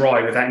had been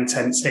dry with that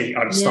intense heat,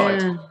 I'd have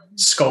started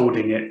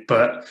scolding it.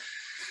 But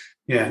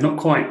not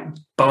quite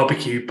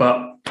barbecue,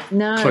 but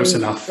close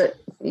enough. But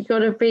you've got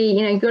to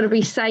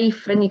be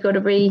safe, and you've got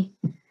to be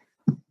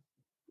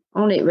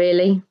on it,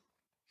 really.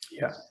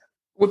 Yeah.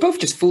 We're both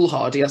just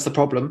foolhardy, that's the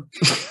problem.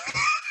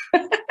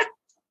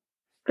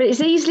 But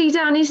it's easily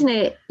done, isn't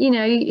it?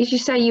 As you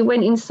say, you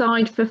went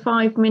inside for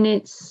 5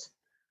 minutes.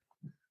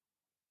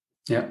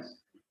 Yeah.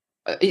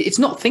 It's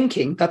not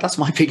thinking. That's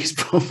my biggest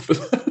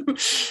problem.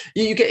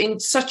 You get in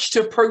such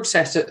a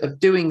process of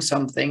doing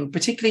something,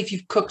 particularly if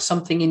you've cooked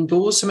something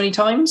indoors so many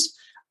times,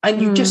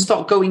 and you just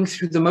start going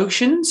through the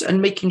motions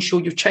and making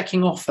sure you're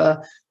checking off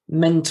a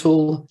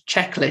mental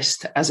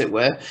checklist, as it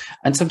were.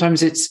 And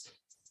sometimes it's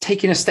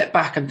taking a step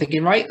back and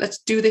thinking, right, let's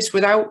do this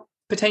without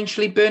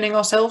potentially burning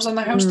ourselves and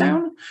the house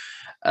down.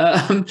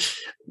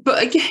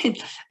 But again,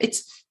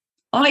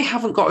 I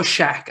haven't got a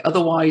shack.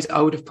 Otherwise,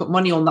 I would have put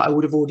money on that. I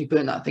would have already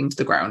burned that thing to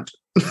the ground.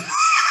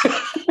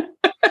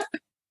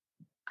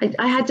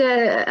 I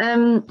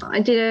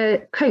did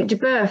a Côte de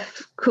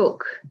Boeuf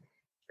cook,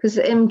 because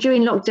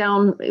during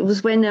lockdown, it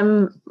was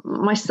when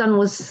my son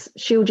was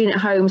shielding at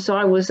home, so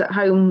I was at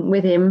home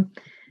with him,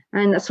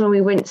 and that's when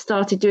we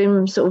started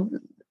doing sort of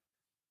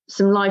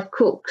some live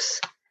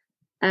cooks,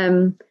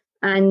 and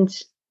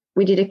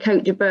we did a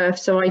Côte de Boeuf.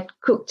 So I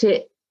cooked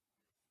it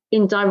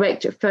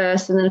indirect at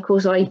first, and then of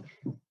course I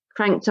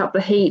cranked up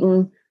the heat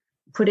and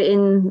put it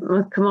in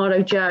my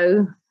Kamado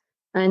Joe,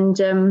 and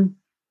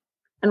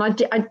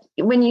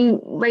when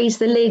you raise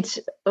the lid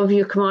of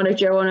your Kamado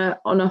Joe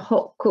on a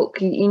hot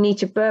cook, you need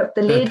to burp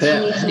the lid.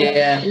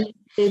 Lift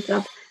it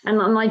up.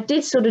 And I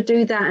did sort of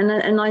do that,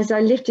 and as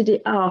I lifted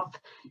it up,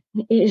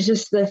 it was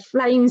just the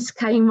flames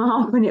came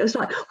up, and it was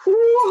like,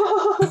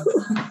 whoa!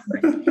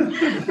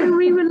 And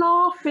we were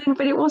laughing,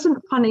 but it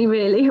wasn't funny,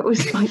 really. It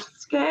was like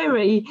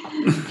scary.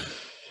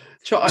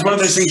 It's one of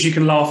those things you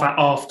can laugh at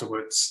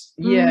afterwards.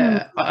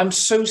 Yeah, I'm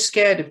so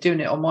scared of doing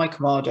it on my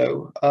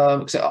Kamado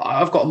because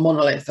I've got a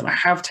monolith and I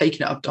have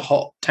taken it up to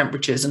hot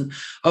temperatures, and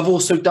I've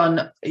also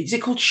done, is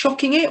it called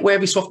shocking it, where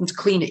every so often to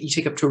clean it you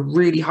take up to a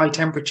really high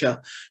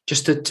temperature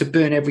just to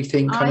burn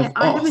everything kind of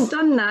off. I haven't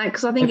done that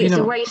because I think it's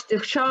a waste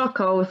of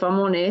charcoal, if I'm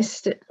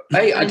honest.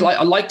 Hey, I'd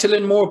like to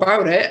learn more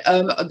about it.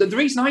 The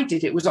reason I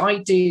did it was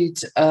I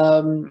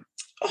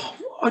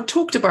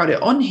talked about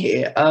it on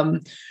here.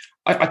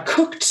 I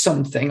cooked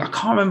something. I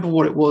can't remember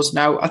what it was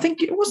now. I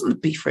think it wasn't the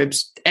beef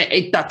ribs.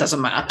 That doesn't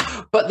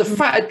matter. But the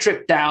fat had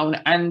dripped down,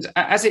 and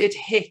as it had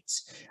hit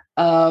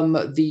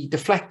the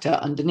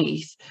deflector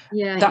underneath,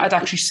 that had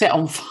actually set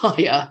on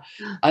fire.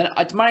 And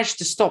I'd managed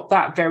to stop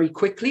that very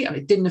quickly, and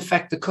it didn't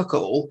affect the cook at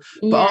all.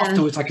 But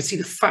afterwards, I could see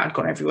the fat had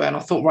gone everywhere, and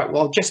I thought, right,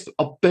 well,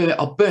 I'll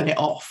burn it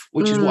off,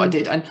 which is what I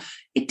did. And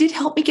it did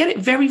help me get it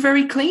very,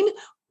 very clean,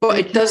 but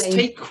it does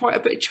take quite a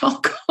bit of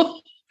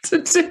charcoal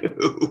to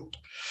do.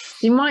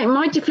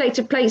 My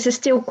deflector plates are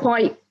still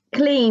quite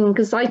clean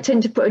because I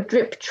tend to put a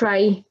drip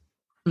tray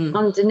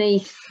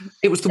underneath.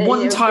 It was the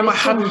one time I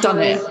hadn't done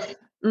it.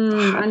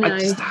 I know. I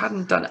just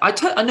hadn't done it.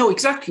 I know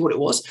exactly what it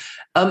was.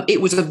 It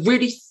was a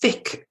really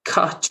thick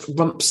cut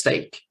rump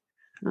steak.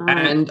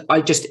 And I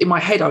just, in my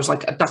head, I was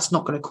like, that's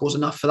not going to cause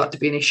enough for that to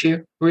be an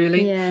issue,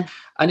 really. Yeah.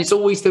 And it's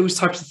always those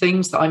types of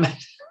things that I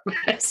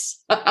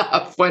mess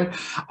up when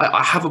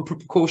I haven't put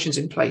precautions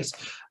in place.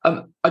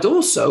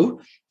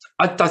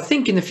 I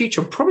think in the future,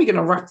 I'm probably going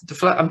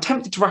to I'm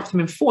tempted to wrap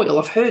them in foil.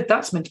 I've heard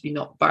that's meant to be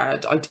not a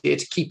bad idea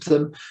to keep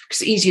them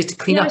because it's easier to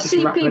clean up if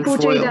you wrap them in foil. I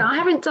see people do that. I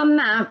haven't done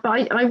that,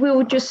 but I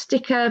will just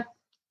stick a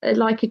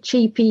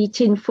cheapy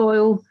tin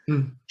foil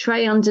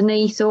tray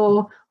underneath,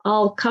 or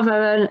I'll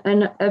cover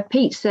a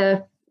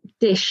pizza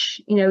dish.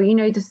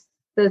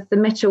 The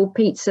metal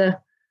pizza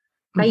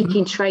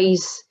baking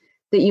trays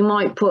that you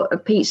might put a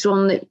pizza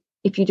on that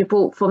if you'd have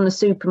bought from the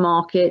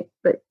supermarket,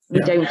 but we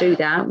don't do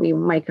that. We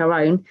make our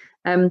own.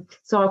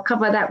 So I'll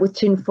cover that with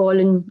tin foil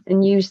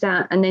and use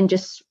that, and then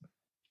just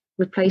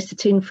replace the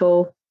tin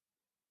foil.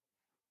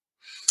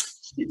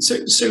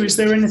 So is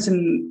there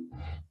anything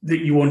that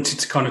you wanted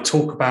to kind of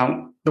talk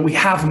about that we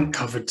haven't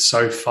covered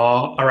so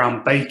far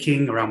around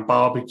baking, around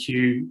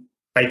barbecue,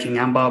 baking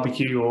and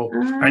barbecue, or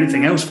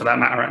anything else for that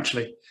matter,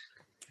 actually?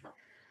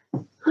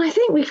 I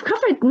think we've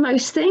covered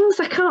most things.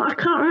 I can't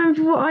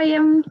remember what I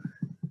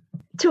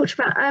talked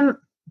about.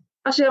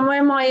 Actually, I'm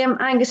wearing my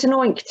Angus and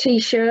Oink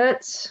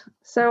t-shirts.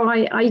 So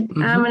I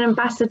am an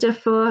ambassador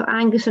for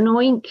Angus and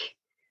Oink.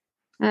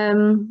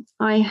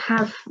 I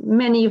have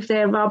many of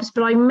their rubs,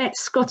 but I met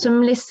Scott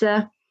and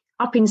Melissa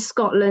up in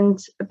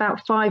Scotland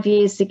about 5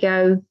 years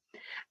ago.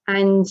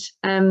 And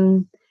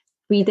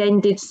we then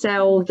did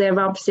sell their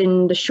rubs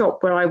in the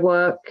shop where I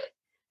work.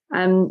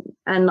 And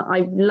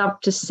I love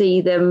to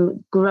see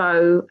them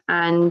grow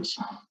and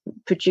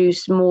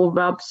produce more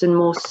rubs and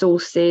more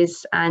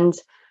sauces. And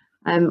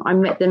I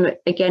met them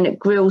again at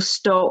Grill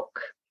Stock.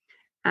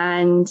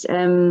 And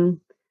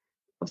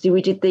obviously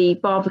we did the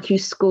barbecue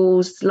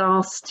schools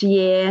last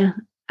year,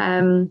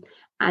 and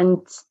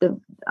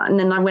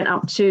then I went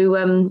up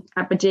to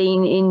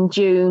Aberdeen in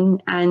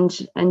June and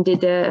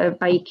did a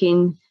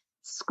baking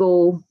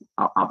school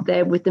up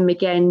there with them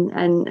again,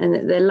 and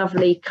they're a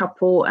lovely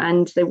couple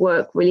and they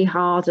work really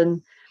hard,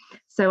 and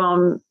so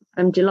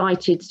I'm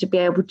delighted to be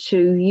able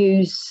to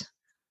use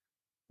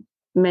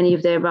many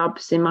of their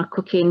rubs in my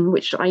cooking,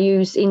 which I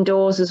use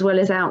indoors as well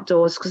as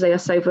outdoors because they are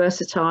so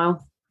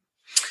versatile.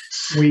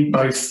 We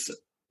both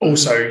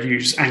also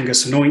use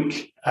Angus and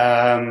Oink.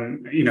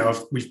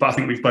 I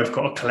think we've both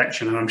got a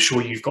collection, and I'm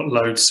sure you've got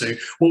loads. So,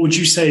 what would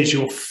you say is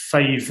your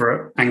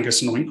favourite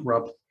Angus and Oink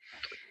rub?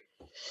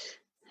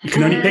 You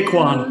can only pick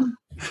one.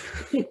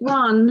 Pick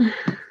one.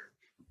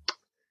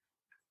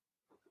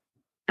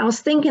 I was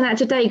thinking that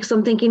today because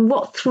I'm thinking,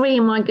 what 3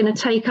 am I going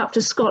to take up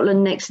to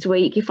Scotland next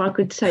week if I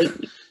could take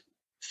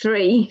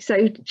 3?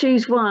 So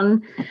choose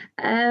one.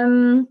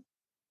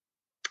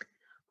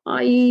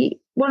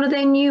 One of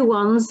their new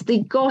ones,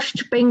 the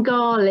Gosht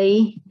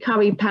Bengali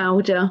curry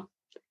powder,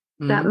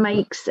 that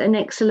makes an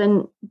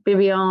excellent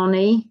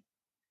biryani.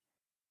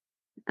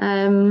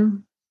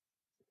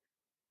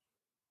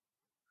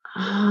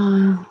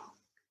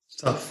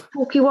 Tough.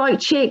 Porky white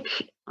chick.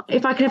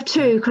 If I could have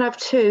 2, could I have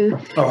 2?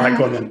 All right,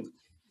 go on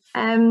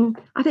then.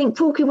 I think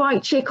porky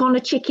white chick on a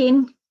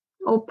chicken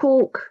or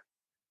pork.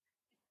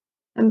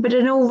 But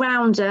an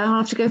all-rounder, I'll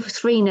have to go for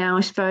 3 now,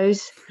 I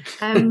suppose.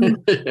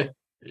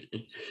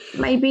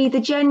 Maybe the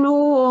General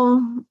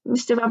or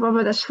Mr.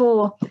 Rababa, that's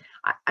 4.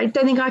 I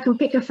don't think I can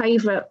pick a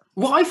favourite.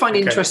 What I find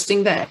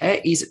interesting there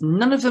is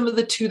none of them are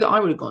the 2 that I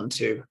would have gone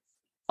to.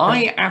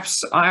 I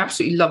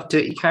absolutely love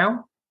Dirty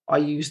Cow. I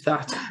use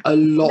that a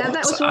lot. Now,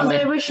 that was one of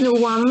the original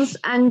ones,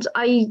 and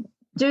I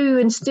do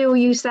and still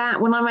use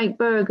that when I make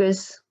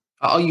burgers.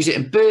 I'll use it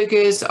in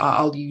burgers.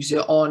 I'll use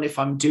it on if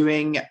I'm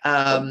doing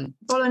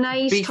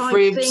bolognese beef type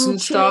ribs thing,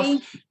 and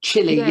stuff.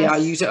 Chili, yes. yeah, I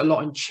use it a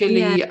lot in chili.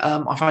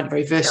 Yeah. I find it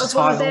very versatile. That was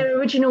one of their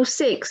original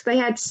 6. They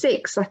had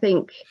 6, I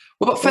think.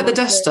 What about feather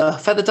duster?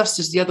 Feather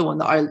duster is the other one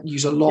that I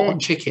use a lot on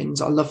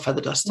chickens. I love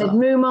feather duster. The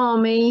Moom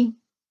Army,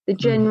 the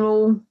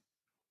General.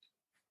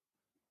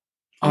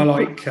 I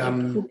like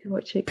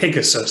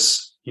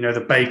Pegasus,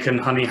 the bacon,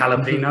 honey,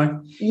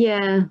 jalapeno.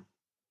 Yeah.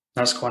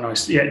 That's quite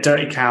nice. Yeah,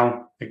 Dirty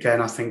Cow,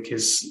 again, I think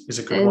is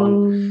a good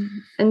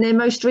one. And their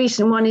most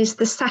recent one is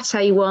the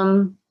satay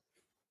one.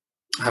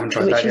 I haven't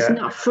tried that yet. Which is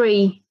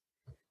nut-free,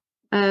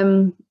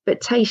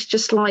 but tastes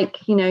just like,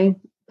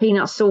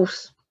 peanut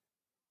sauce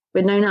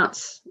with no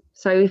nuts.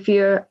 So if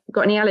you've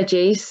got any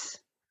allergies,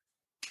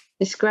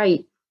 it's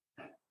great.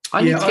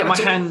 I need to get my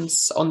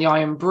hands on the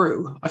Iron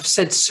Brew. I've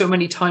said so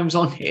many times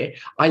on here,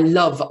 I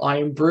love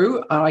Iron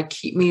Brew, and I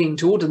keep meaning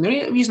to order them.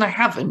 The only reason I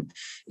haven't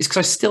is because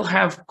I still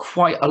have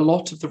quite a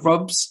lot of the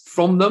rubs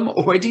from them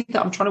already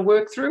that I'm trying to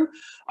work through.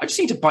 I just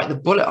need to bite the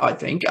bullet, I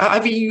think.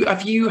 Have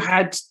you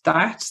had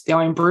that, the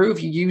Iron Brew? Have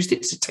you used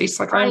it to taste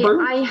like Iron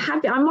Brew? I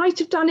have it. I might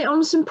have done it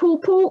on some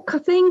pulled pork, I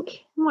think.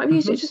 I might have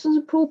used it just on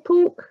some pulled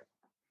pork.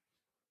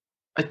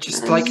 I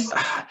just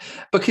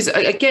because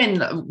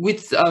again,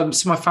 with some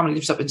of my family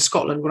lives up in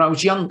Scotland when I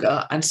was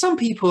younger, and some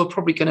people are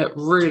probably going to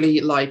really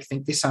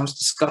think this sounds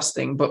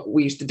disgusting, but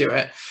we used to do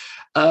it.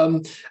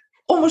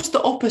 Almost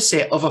the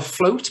opposite of a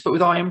float, but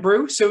with Iron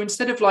Brew. So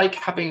instead of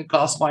having a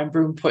glass of Iron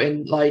Brew and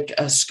putting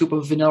a scoop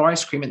of vanilla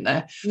ice cream in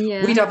there,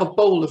 we'd have a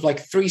bowl of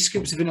 3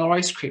 scoops of vanilla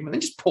ice cream and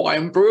then just pour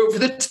Iron Brew over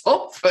the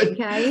top and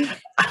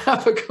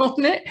have a go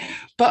on it.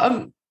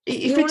 But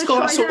if it's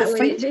got that sort of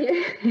flavor,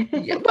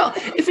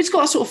 if it's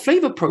got a sort of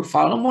flavor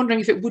profile, I'm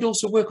wondering if it would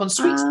also work on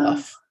sweet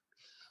stuff.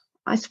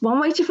 That's one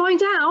way to find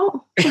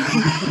out.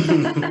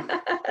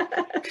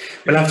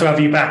 We'll have to have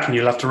you back, and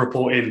you'll have to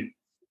report in.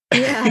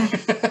 Yeah.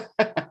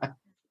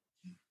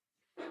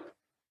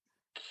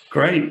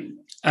 Great.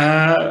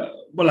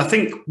 Well, I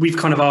think we've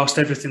kind of asked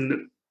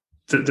everything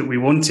that we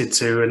wanted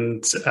to,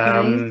 and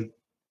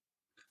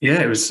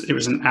it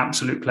was an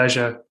absolute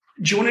pleasure.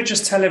 Do you want to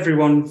just tell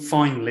everyone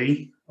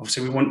finally?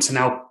 Obviously, we want to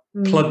now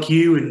plug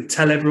you and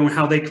tell everyone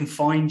how they can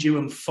find you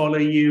and follow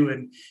you.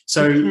 And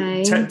so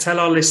tell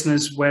our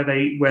listeners where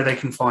they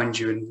can find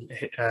you and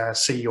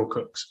see your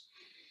cooks.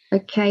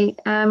 Okay.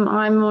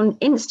 I'm on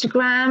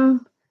Instagram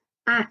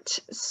at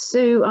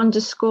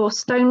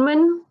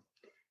Sue_Stoneman.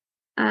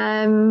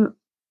 I'm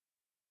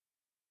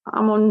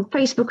on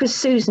Facebook as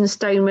Susan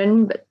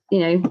Stoneman, but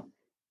they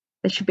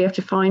should be able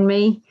to find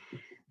me.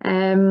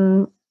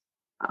 I'm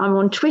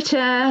on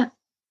Twitter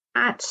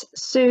at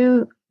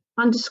Sue_Stoneman,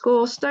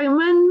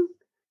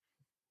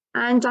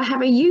 and I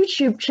have a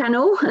YouTube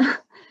channel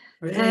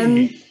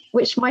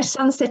which my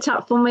son set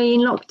up for me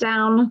in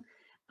lockdown,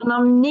 and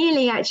I'm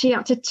nearly actually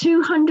up to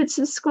 200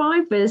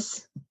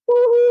 subscribers.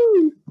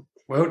 Woo-hoo!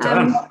 Well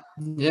done.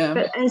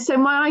 And so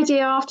my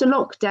idea after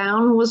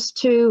lockdown was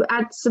to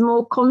add some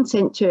more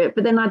content to it,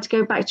 but then I had to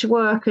go back to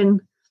work, and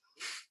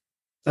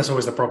that's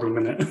always the problem,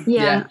 isn't it?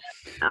 Yeah.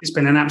 It's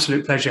been an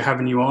absolute pleasure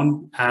having you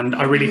on, and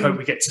I really hope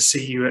we get to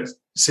see you at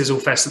Sizzle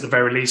Fest at the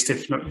very least,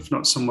 if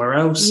not somewhere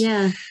else.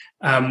 Yeah.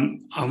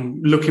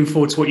 I'm looking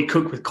forward to what you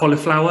cook with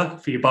cauliflower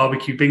for your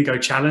barbecue bingo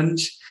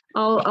challenge.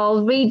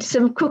 I'll read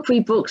some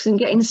cookery books and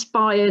get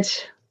inspired.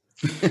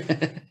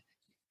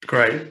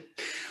 Great.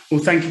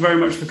 Well, thank you very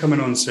much for coming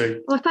on,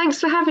 Sue. Well, thanks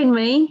for having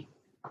me.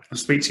 I'll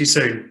speak to you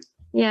soon.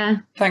 Yeah.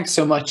 Thanks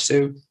so much,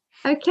 Sue.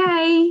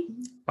 Okay.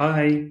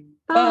 Bye.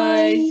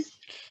 Bye.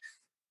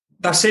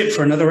 That's it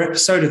for another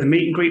episode of the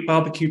Meet and Greet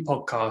Barbecue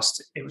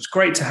podcast. It was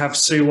great to have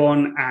Sue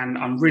on, and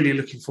I'm really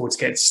looking forward to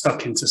getting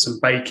stuck into some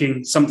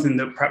baking, something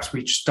that perhaps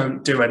we just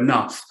don't do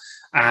enough.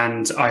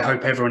 And I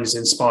hope everyone is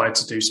inspired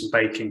to do some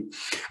baking.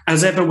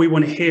 As ever, we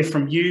want to hear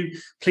from you.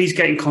 Please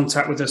get in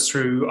contact with us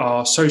through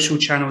our social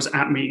channels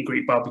at Meet and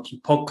Greet Barbecue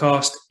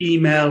Podcast,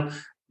 email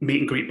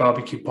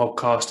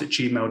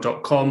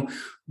meetandgreetbarbecuepodcast@gmail.com.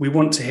 We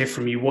want to hear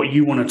from you what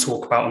you want to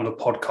talk about on the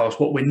podcast,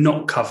 what we're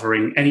not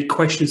covering, any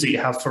questions that you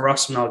have for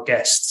us and our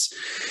guests.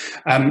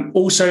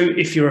 Also,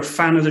 if you're a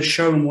fan of the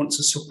show and want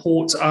to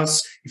support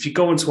us, if you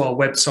go onto our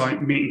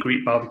website, Meet and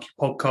Greet Barbecue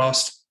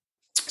Podcast,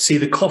 see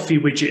the coffee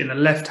widget in the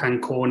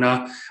left-hand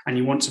corner, and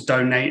you want to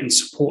donate and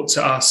support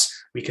to us,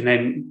 we can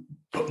then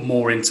put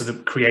more into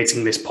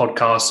creating this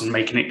podcast and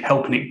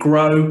helping it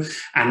grow.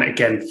 And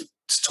again,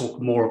 to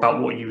talk more about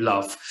what you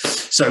love.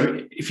 So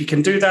if you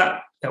can do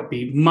that, that would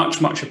be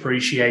much, much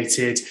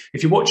appreciated.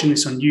 If you're watching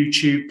this on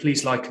YouTube,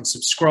 please like and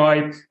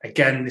subscribe.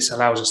 Again, this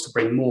allows us to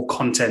bring more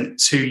content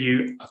to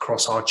you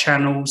across our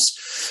channels.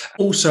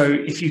 Also,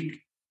 if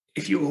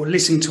you're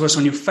listening to us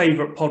on your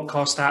favorite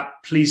podcast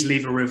app, please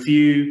leave a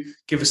review,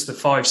 give us a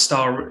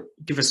 5-star,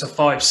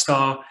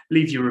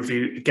 leave your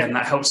review. Again,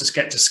 that helps us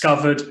get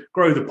discovered,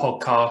 grow the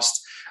podcast.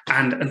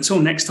 And until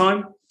next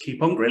time,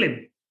 keep on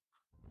grilling.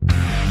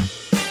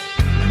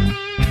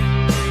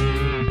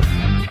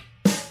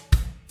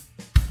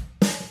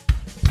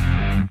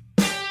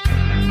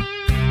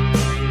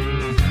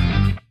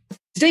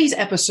 Today's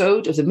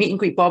episode of the Meet and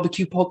Greet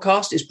Barbecue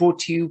podcast is brought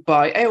to you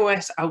by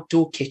AOS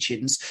Outdoor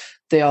Kitchens.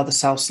 They are the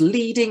South's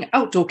leading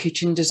outdoor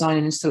kitchen design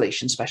and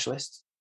installation specialists.